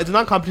it's a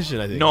non-competition.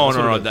 I think. No, That's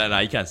no, what no, it is. nah,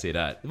 you can't say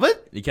that.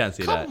 What? You can't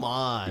say that. Come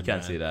on, You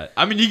can't man. say that.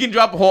 I mean, you can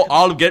drop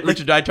all of Get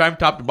Rich or Die Trying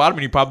top to bottom,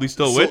 and you probably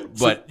still win.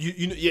 But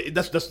you know, yeah,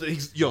 that's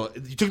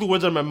you took the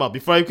words out of my mouth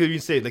before I could even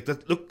say it. Like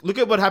look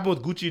at what happened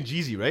with Gucci and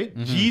Jeezy, right?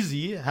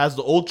 Jeezy has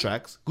the old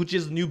tracks, Gucci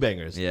has the new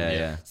bangers.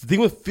 yeah. So the thing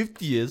with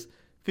 50 is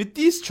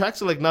 50's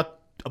tracks are like not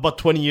about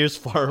 20 years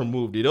far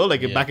removed, you know,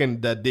 like back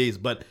in that days.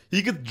 But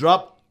he could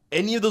drop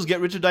any of those Get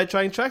Rich or Die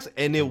Trying tracks,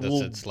 and it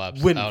will it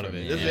slaps win. out from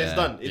of it. It's Yeah.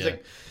 done. It's Yeah.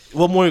 like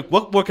what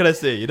more can I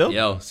say? You know?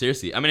 Yo,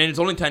 seriously. I mean, and it's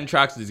only 10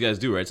 tracks these guys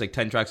do, right? It's like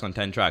 10 tracks on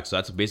 10 tracks. So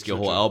that's basically a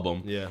whole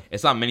album. Yeah.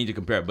 It's not many to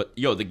compare. But,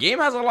 yo, the game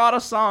has a lot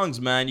of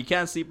songs, man. You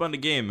can't sleep on the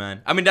game,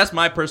 man. I mean, that's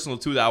my personal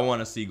too that I want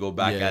to see go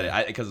back Yeah. at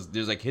it. Because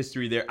there's, like,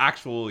 history there.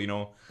 Actual, you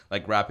know,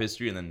 like, rap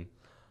history and then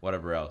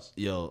whatever else.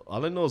 Yo,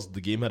 all I know is the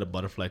game had a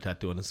butterfly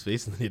tattoo on his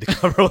face, and they need to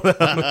cover all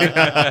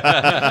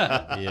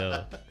that.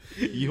 Yeah.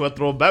 You want to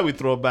throw it back? We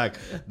throw it back.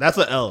 That's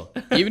an L.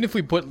 Even if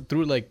we put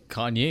through like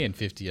Kanye and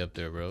 50 up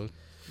there, bro.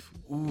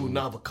 Ooh,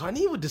 nah, but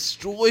Kanye would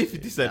destroy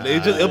 50 Cent.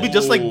 It'll be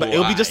just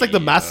like the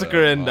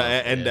massacre and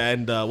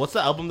what's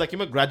the album that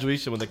came out?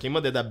 Graduation. When that came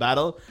out, they had that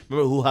battle.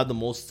 Remember who had the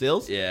most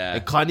sales? Yeah.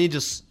 And Kanye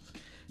just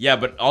Yeah,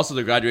 but also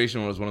the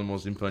Graduation was one of the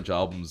most influential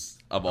albums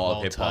of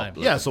all hip hop.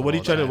 time. yeah. So what are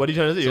you trying to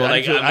say? So You're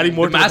like, adding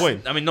more to the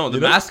point. I mean, no, the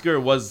You know? massacre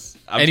was.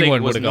 I'm Anyone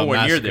saying was would've got nowhere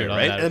near massacred there, on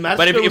right? that. And But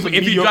Massacre was a if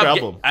you mediocre drop,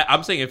 album.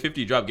 I'm saying if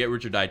 50 dropped Get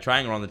Rich or Die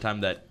Trying around the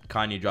time that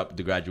Kanye dropped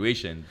the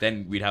Graduation,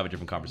 then we'd have a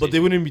different conversation. But they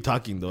wouldn't be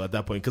talking though at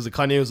that point because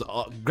Kanye was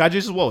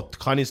Graduation. What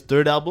Kanye's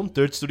third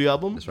studio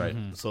album. That's right.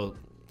 So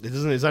it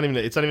doesn't. It's not even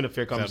a fair Out of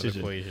the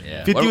conversation. equation.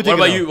 Yeah. 50 What, would what take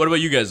about it you? out. What about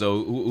you guys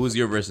though? Who's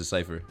your versus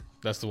cipher?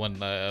 That's the one,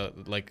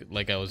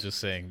 like I was just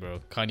saying, bro.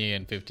 Kanye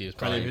and 50 is Kanye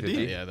probably and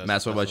 50? Yeah, that's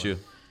Matt, what that's about you?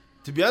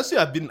 To be honest,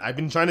 with you, I've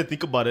been trying to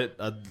think about it.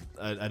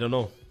 I don't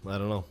know.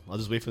 I'll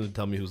just wait for them to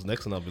tell me who's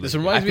next, and I'll be This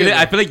like, reminds me.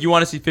 I feel like you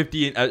want to see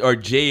 50 or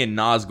Jay and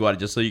Nas go at it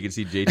just so you can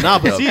see Jay. nah,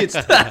 take but it see,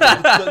 up.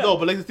 it's no,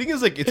 but like the thing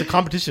is, like it's a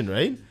competition,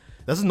 right?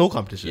 That's no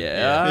competition.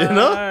 Yeah. you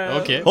know.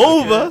 Okay.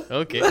 Over.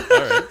 Okay. All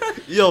right.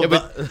 Yo, Yeah,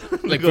 but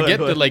but like Go ahead, forget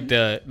go the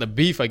ahead. the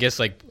beef. I guess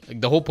like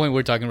the whole point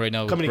we're talking right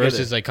now Coming versus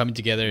together. like coming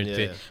together. And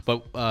Yeah.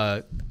 But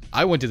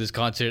I went to this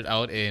concert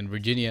out in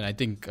Virginia, and I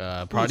think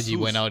Prodigy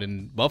who's? went out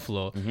in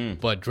Buffalo.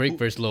 But Drake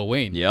versus Lil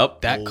Wayne.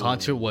 Yep. That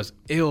concert was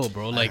ill,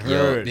 bro. Like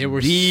heard. they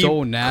were The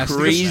so nasty.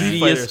 craziest Street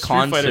Fighter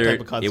concert. type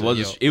of concert. It was.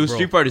 Yo, it was bro.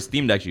 Street Fighters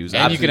themed actually. It was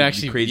And you can absolutely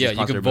actually, the craziest you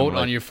concert can I've been vote in my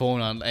on life. your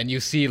phone and you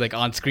see like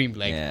on screen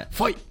like Yeah.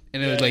 fight,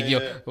 and it was like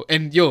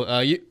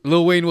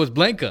Lil Wayne was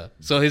Blanca,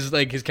 so his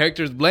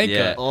character is Blanca.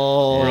 Yeah.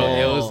 Oh, Bro,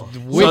 it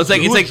was So it's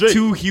like Who's it's Drake?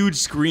 two huge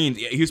screens.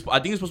 I think it's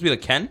supposed to be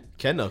like Ken.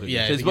 Ken, okay. Yeah.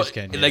 I It's think it's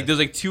supposed- Ken, Like yeah. there's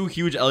like two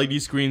huge LED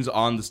screens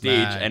on the stage,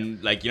 Man.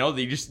 and like they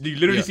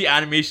literally Yeah. see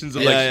animations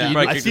of Yeah, like yeah. Street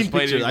Fighter I've seen characters fighting.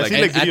 pictures. I've Like,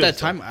 seen, like, At videos, that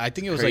so. time, I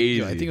think it was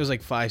Crazy.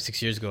 like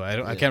 5-6 years ago.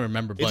 I can't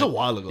remember. But It's a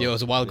while ago. Yeah, it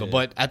was a while ago. Yeah.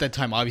 But at that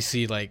time,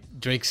 obviously, like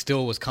Drake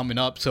still was coming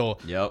up, so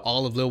Yep.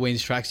 all of Lil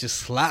Wayne's tracks just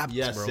slapped,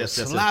 Yes, bro. yes,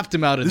 yes, slapped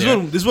him out of This there.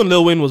 one,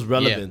 Lil Wayne was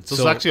relevant. Yeah, So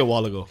so- it's actually a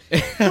while ago.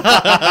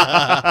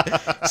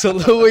 So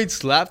Lil Wayne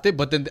slapped it,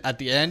 but then at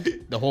the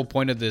end, the whole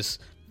point of this,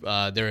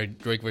 their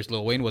Drake versus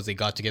Lil Wayne was they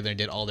got together and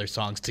did all their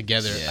songs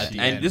together at the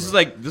end. and this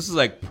bro. is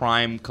like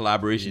prime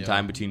collaboration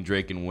time between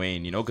Drake and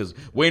Wayne, because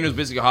Wayne was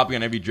basically hopping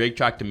on every Drake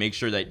track to make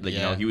sure that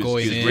he was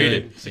going in.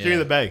 graded. Securing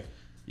the bag.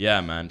 Yeah,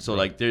 man. So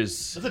like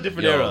there's That's a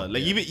different yo, era.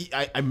 Like even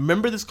I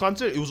remember this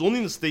concert. It was only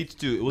in the States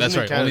too. It wasn't That's in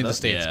right, Canada. only in the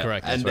States, Yeah.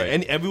 correct. And, That's right.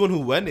 and everyone who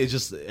went, it's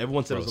just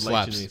everyone said Bro, it was a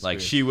slaps. life-changing like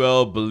experience. She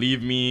Will,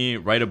 Believe Me,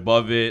 right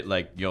above it.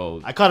 Like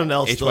I caught an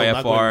L still.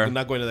 HYFR.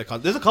 Not going to that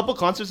concert. There's a couple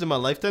concerts in my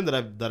lifetime that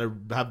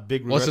I have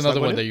big regrets. What's another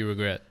not one going that to. you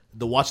regret?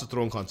 The Watch the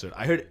Throne concert.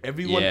 I heard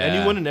everyone, Yeah.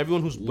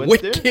 anyone who's went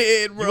Wicked,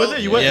 there. bro. You went there?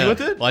 You went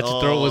there? Watch the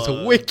Throne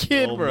was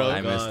wicked, oh bro. my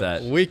I missed God.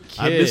 that. Wicked.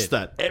 I missed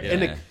that.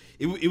 And Yeah. like,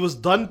 it was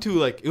done to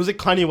like it was like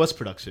Kanye West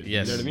production.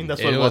 Yes. You know what I mean?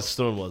 That's It what was- Watch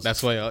the Throne was.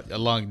 That's why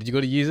along. Did you go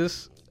to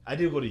Yeezus? I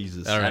did go to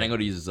Yeezus. All I right. didn't go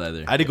to Jesus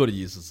either. I did go to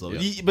Yeezus, so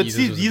Yeah. but Yeezus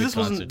see, was a good Yeezus wasn't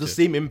concert, the too.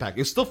 same impact.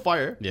 It was still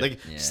fire, Yeah. like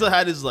Yeah. still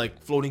had his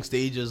like floating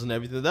stages and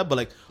everything like that. But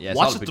like Yeah, I saw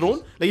Watch the the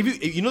Throne, like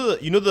if you know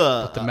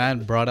the The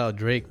man brought out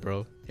Drake,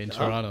 bro, in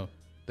Toronto.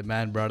 The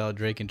man brought out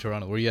Drake in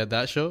Toronto. Were you at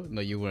that show?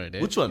 No, you weren't.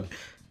 which one?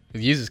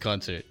 The Yeezus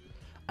concert.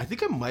 I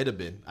think I might have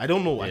been. I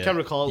don't know. I Yeah. can't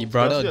recall. He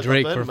brought Honestly, out I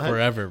Drake thought for that might-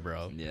 forever,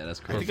 bro. Yeah, that's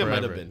I crazy. think I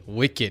might have Forever. been.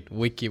 Wicked.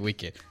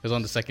 It was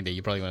on the second day.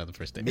 You probably went on the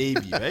first day.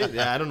 Maybe, right?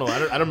 Yeah, I don't know. I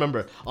don't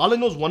remember. All I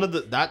know is one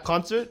of that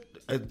concert.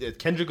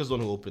 Kendrick was the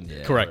one who opened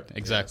it. Correct.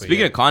 Exactly. Speaking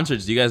yeah. of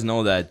concerts, do you guys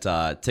know that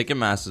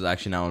Ticketmaster is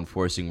actually now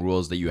enforcing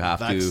rules that you have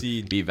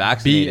Vaccine. to be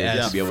vaccinated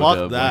BS. to be able Fuck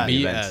to that. go to BS.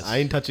 events? I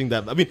ain't touching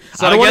that. I mean,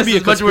 So I don't want guess to be a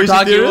as much we're conspiracy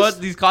talking theorist.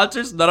 about these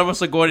concerts, none of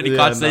us are going to any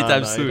concerts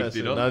anytime soon. anytime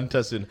You know? Not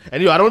anytime soon.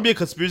 Anyway, I don't want to be a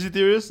conspiracy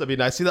theorist. I mean,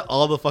 I see that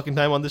all the fucking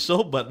time on this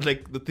show, but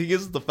like the thing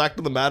is, the fact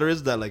of the matter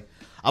is that like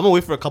I'm gonna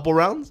wait for a couple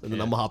rounds and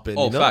then I'm gonna hop in.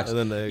 Oh, you know? facts.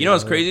 And then, You know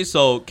what's crazy?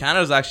 So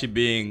Canada's actually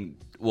being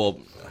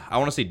I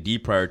want to say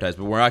deprioritized,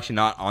 but we're actually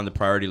not on the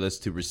priority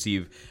list to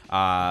receive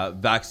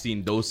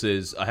vaccine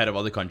doses ahead of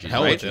other countries.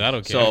 Hell right? with it, I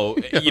don't care. So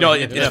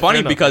it's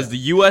funny because the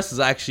U.S. is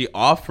actually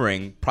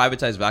offering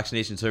privatized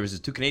vaccination services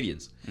to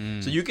Canadians.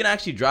 So you can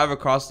actually drive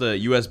across the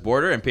U.S.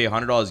 border and pay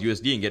 $100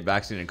 USD and get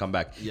vaccinated and come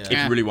back if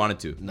you really wanted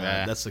to.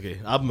 Nah, that's okay.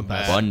 I'm a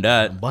pass. Bun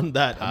that. Bun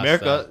that. Pass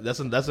America, that's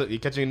a, you're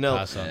catching an L.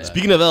 Pass on that.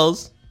 Speaking of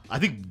L's, I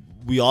think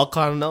we all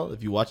kind of know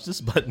if you watch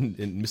this, but in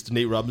Mr.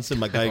 Nate Robinson,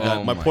 my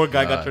poor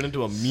guy got turned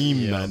into a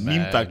meme,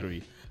 meme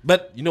factory.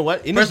 But you know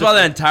what? First of all,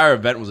 the entire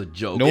event was a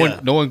joke.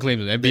 No one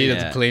claims him. NBA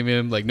doesn't claim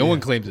him. Like no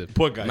one claims it.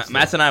 Poor guy.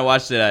 Matt and I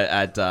watched it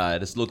at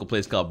this local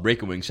place called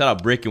Breaking Wings. Shout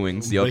out Breaking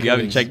Wings. Yo, if Breaking you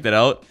haven't Wings. checked it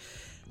out,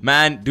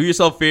 man, do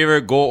yourself a favor.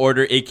 Go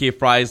order AK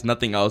fries.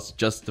 Nothing else.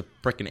 Just the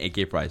freaking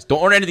AK fries. Don't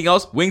order anything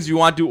else. Wings if you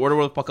want to. Order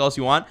what the fuck else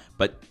you want.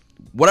 But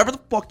whatever the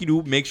fuck you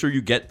do, make sure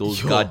you get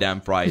those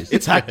goddamn fries.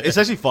 It's hacked. It's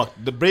actually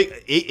fucked. The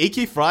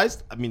AK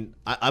fries. I mean,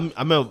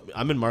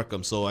 I'm in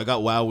Markham, so I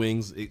got Wow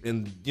Wings,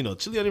 and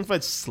chili onion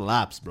fries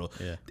slaps, bro.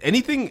 Yeah.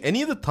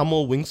 Any of the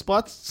Tummel wing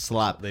spots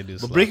slap. They do But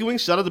slap. Breaking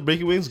Wings, shout out to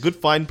Breaking Wings. Good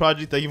find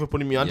project. Thank you for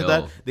putting me onto Yo.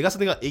 that. They got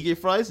something called AK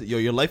fries. Yo,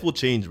 your life will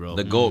change, bro.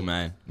 The goat,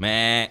 man.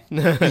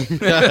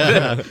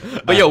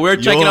 But yo, we're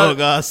checking out.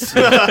 Gus.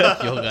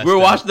 We're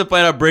watching the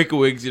fight at Breaking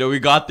Wings. We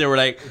got there. We're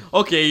like,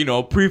 okay,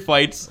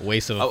 pre-fights.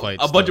 Waste of a fight.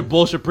 A bunch still. of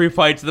bullshit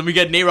pre-fights. And then we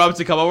get Nate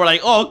Robinson come up. We're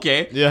like, oh,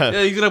 okay.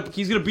 Yeah. He's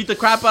gonna beat the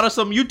crap out of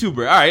some YouTuber.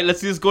 All right, let's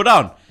see this go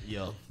down.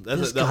 Yo,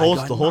 the whole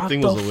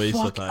thing was a waste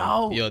of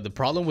time. Yo, the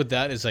problem with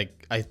that is like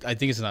I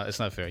think it's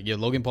not fair. Yeah,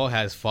 Logan Paul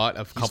has fought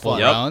a couple fought.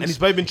 Yep. rounds, And he's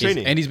probably been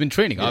training. and he's been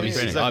training.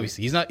 Obviously, exactly.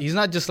 obviously, he's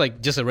not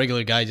just a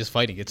regular guy just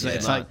fighting. It's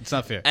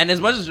not fair. And as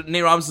much as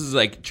Nate Robinson's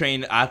like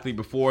trained athlete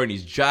before and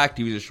he's jacked,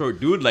 he was a short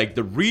dude. Like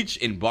the reach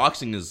in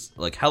boxing is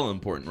like hella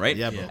important, right?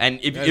 Yeah, bro. And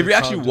if Yeah, you it's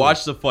actually hard to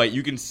watch the fight,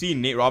 you can see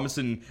Nate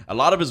Robinson. A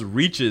lot of his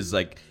reaches,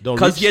 like Don't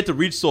because reach. he had to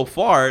reach so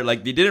far,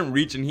 like they didn't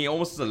reach, and he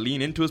almost has to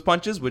lean into his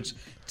punches, which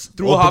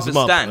threw Opens off his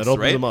him up. stance, It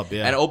opens right? him up,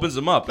 yeah. And it opens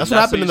him up. That's And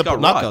what happened he in the just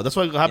got knockout. rocked. That's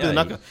what happened in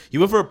the knockout. He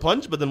went for a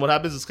punch, but then what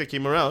happens? This guy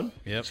came around.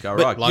 Yep. Just got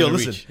But rocked. yo, Long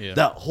listen, reach, yeah.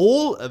 that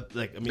whole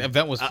the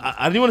event was-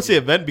 I didn't want to say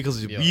event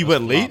because we it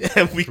went was late flop.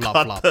 and we Flop,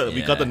 caught flop.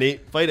 we caught the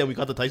Nate fight and we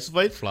caught the Tyson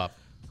fight. Flop.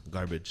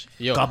 Garbage.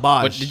 Yo, Garbage.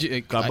 But did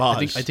you?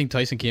 Garbage. I think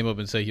Tyson came up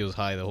and said he was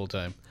high the whole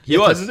time. He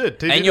was. Tyson did.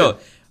 Tyson And yo,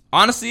 did.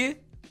 honestly,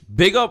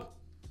 big up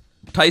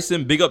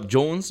Tyson, big up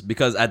Jones,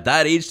 because at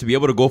that age to be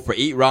able to go for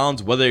 8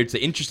 rounds, whether it's an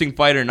interesting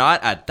fight or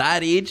not, at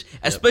that age,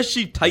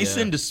 especially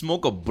Tyson Yeah. to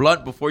smoke a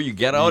blunt before you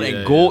get out Yeah,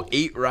 and go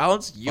 8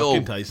 rounds, yo,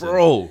 Fucking Tyson.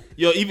 bro,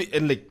 Yo, even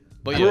and like,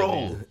 But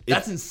bro, yeah,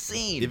 that's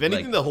insane. If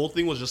anything, Like, the whole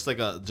thing was just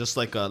like I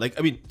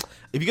mean,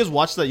 if you guys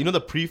watch that,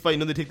 the pre-fight,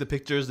 they take the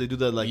pictures, they do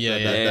the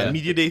yeah.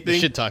 media day thing, The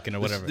shit talking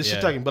or whatever. the shit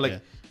Yeah, talking. But like, yeah.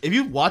 if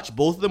you watch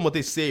both of them, what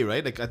they say,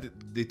 right? Like,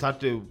 they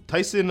talked to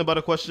Tyson about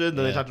a question,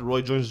 then they talked to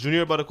Roy Jones Jr.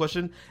 about a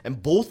question,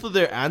 and both of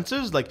their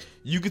answers, like,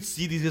 you could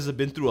see these guys have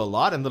been through a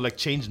lot, and they're like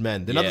changed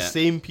men. They're not the Yeah.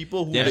 same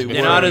people who they're, they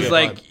they're were. not when as they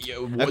like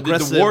fought. the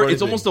Aggressive war. or It's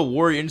anything. almost a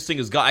warrior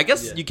instinct is gone. I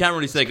guess Yeah. you can't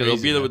really say because they'll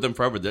crazy, be there man. with them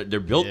forever. They're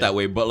built Yeah. that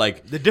way, but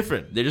like They're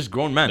different. they're just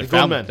grown men. They're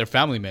grown men. They're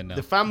family men now.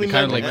 They're family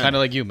kind men, of man. kind of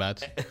like you,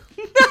 Matt.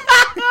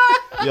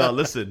 Yo,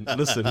 listen.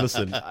 Listen.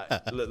 Listen.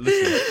 That's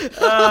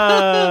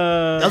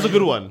a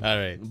good one. All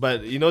right.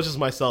 But it's just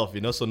myself,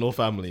 so no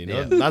family,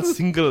 not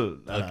single.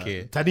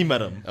 Okay. Tani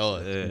madam. Oh,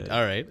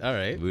 all right.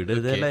 Okay.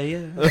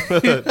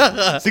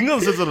 Single in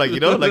the sense of like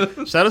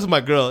shout out to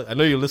my girl. I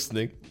know you're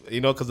listening.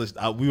 Because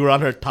we were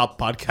on her top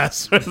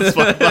podcast.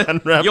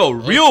 Yo,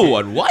 real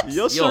one. What?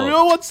 Yo,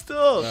 surreal one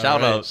still.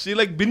 Shout out. She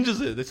like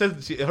binges it. They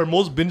said her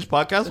most binge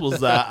podcast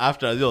was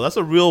after. Yo, that's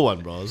a real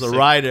one, bro. It's a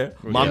rider.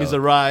 Mommy's a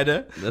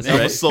rider. That's I'm a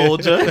right.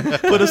 soldier.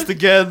 Put us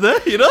together.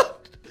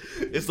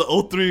 It's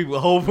the 03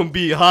 home from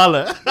B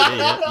holla.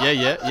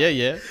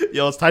 Yeah.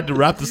 Yo, it's time to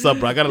wrap this up,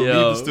 bro. I gotta leave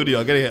Yo. the studio.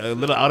 I'm getting a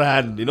little out of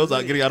hand. It's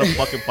getting out of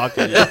fucking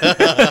pocket.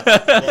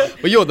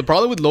 But yo, the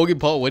problem with Logan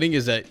Paul winning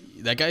is that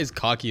guy is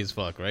cocky as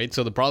fuck, right?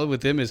 So the problem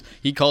with him is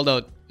he called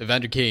out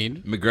Evander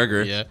Kane.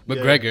 McGregor. Yeah,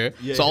 McGregor.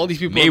 Yeah, so all yeah. these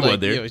people are like,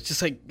 Mayweather. it's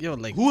just like,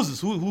 like Who is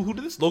this? Who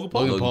did this? Logan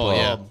Paul. Logan Paul,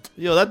 yeah.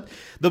 Yo, that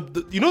the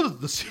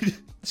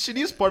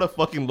shittiest part of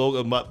fucking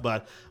Logan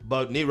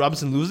about Nate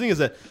Robinson losing is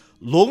that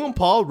Logan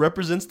Paul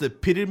represents the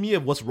epitome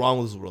of what's wrong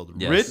with this world.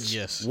 Yes. Rich,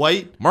 Yes.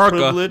 white, Marca.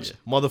 privileged,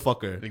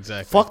 motherfucker.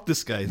 Exactly. Fuck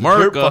this guy. He's a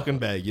Marca. dirt fucking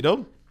bag,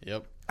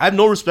 Yep. I have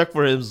no respect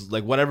for him,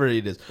 like whatever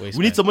it is. Waste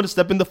We need man. someone to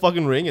step in the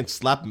fucking ring and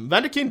slap him.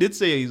 Vander Kane did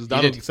say he's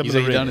down to step in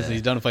the ring.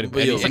 He's down to fight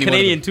But yo, He's a any one of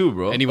Canadian them- too,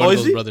 bro. Any one Oh, of is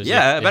those he? brothers.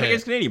 Yeah,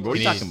 Evander's Canadian, bro. What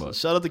are you Canadian. talking about?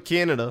 Shout out to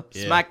Canada.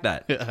 Smack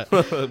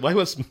that. Why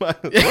was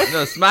smack?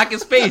 No, smack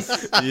his face.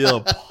 Yo,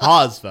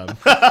 pause, fam. All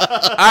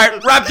right,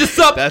 wrap this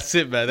up. That's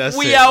it, man. That's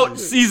We it. out.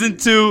 Season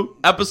 2,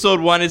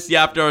 episode 1 is the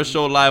After Hour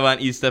Show live on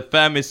East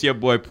FM. It's your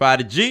boy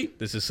Prodigy.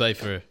 This is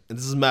Cypher. And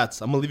this is Matt's.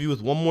 I'm gonna leave you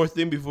with one more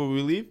thing before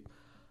we leave.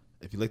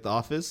 If you like The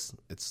Office,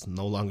 it's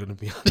no longer gonna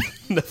be on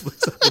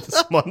Netflix after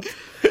this month.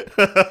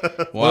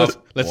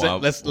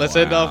 Let's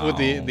end off with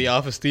the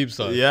Office theme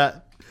song. Yeah.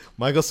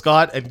 Michael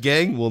Scott and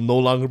gang will no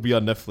longer be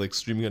on Netflix,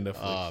 streaming on Netflix.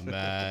 Oh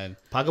man.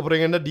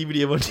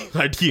 DVD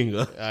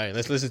Alright,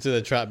 let's listen to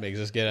the trap mix.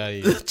 Let's get out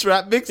of here.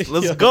 Trap mix.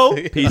 Let's go.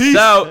 Peace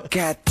out.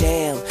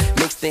 Goddamn,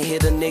 mix the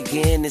hit a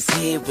nigga in his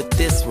head with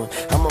this one.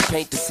 I'ma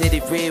paint the city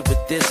red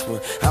with this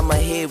one. I'ma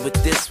head with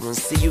this one.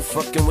 See you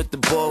fucking with the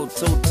ball,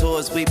 2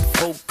 tours way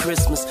before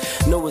Christmas.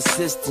 No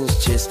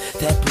assistance, just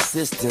that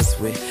persistence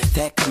with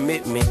that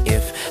commitment.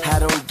 If I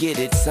don't get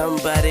it,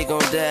 somebody gon'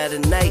 die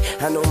tonight.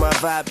 I know my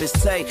vibe is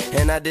tight,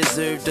 and I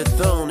deserve the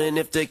throne. And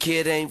if the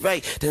kid ain't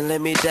right, then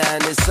let me die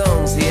in this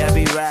song. See, I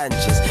be riding,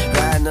 just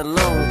riding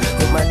alone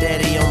with my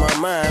daddy on my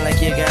mind.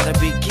 Like you gotta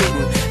be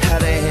kidding. How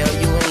the hell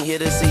you ain't here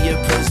to see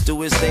your prince do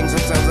his thing?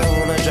 Sometimes I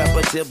wanna drop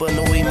a tear, but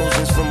no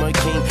emotions from a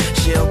king.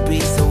 She'll be,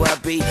 so I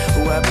be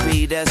who I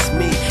be. That's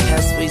me.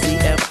 That's Weezy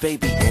F,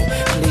 baby.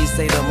 And please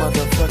say the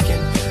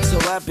motherfucking. So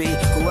I be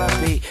who I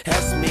be.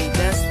 That's me.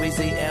 That's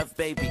Weezy F,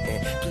 baby.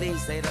 And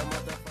please say the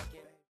motherfucking.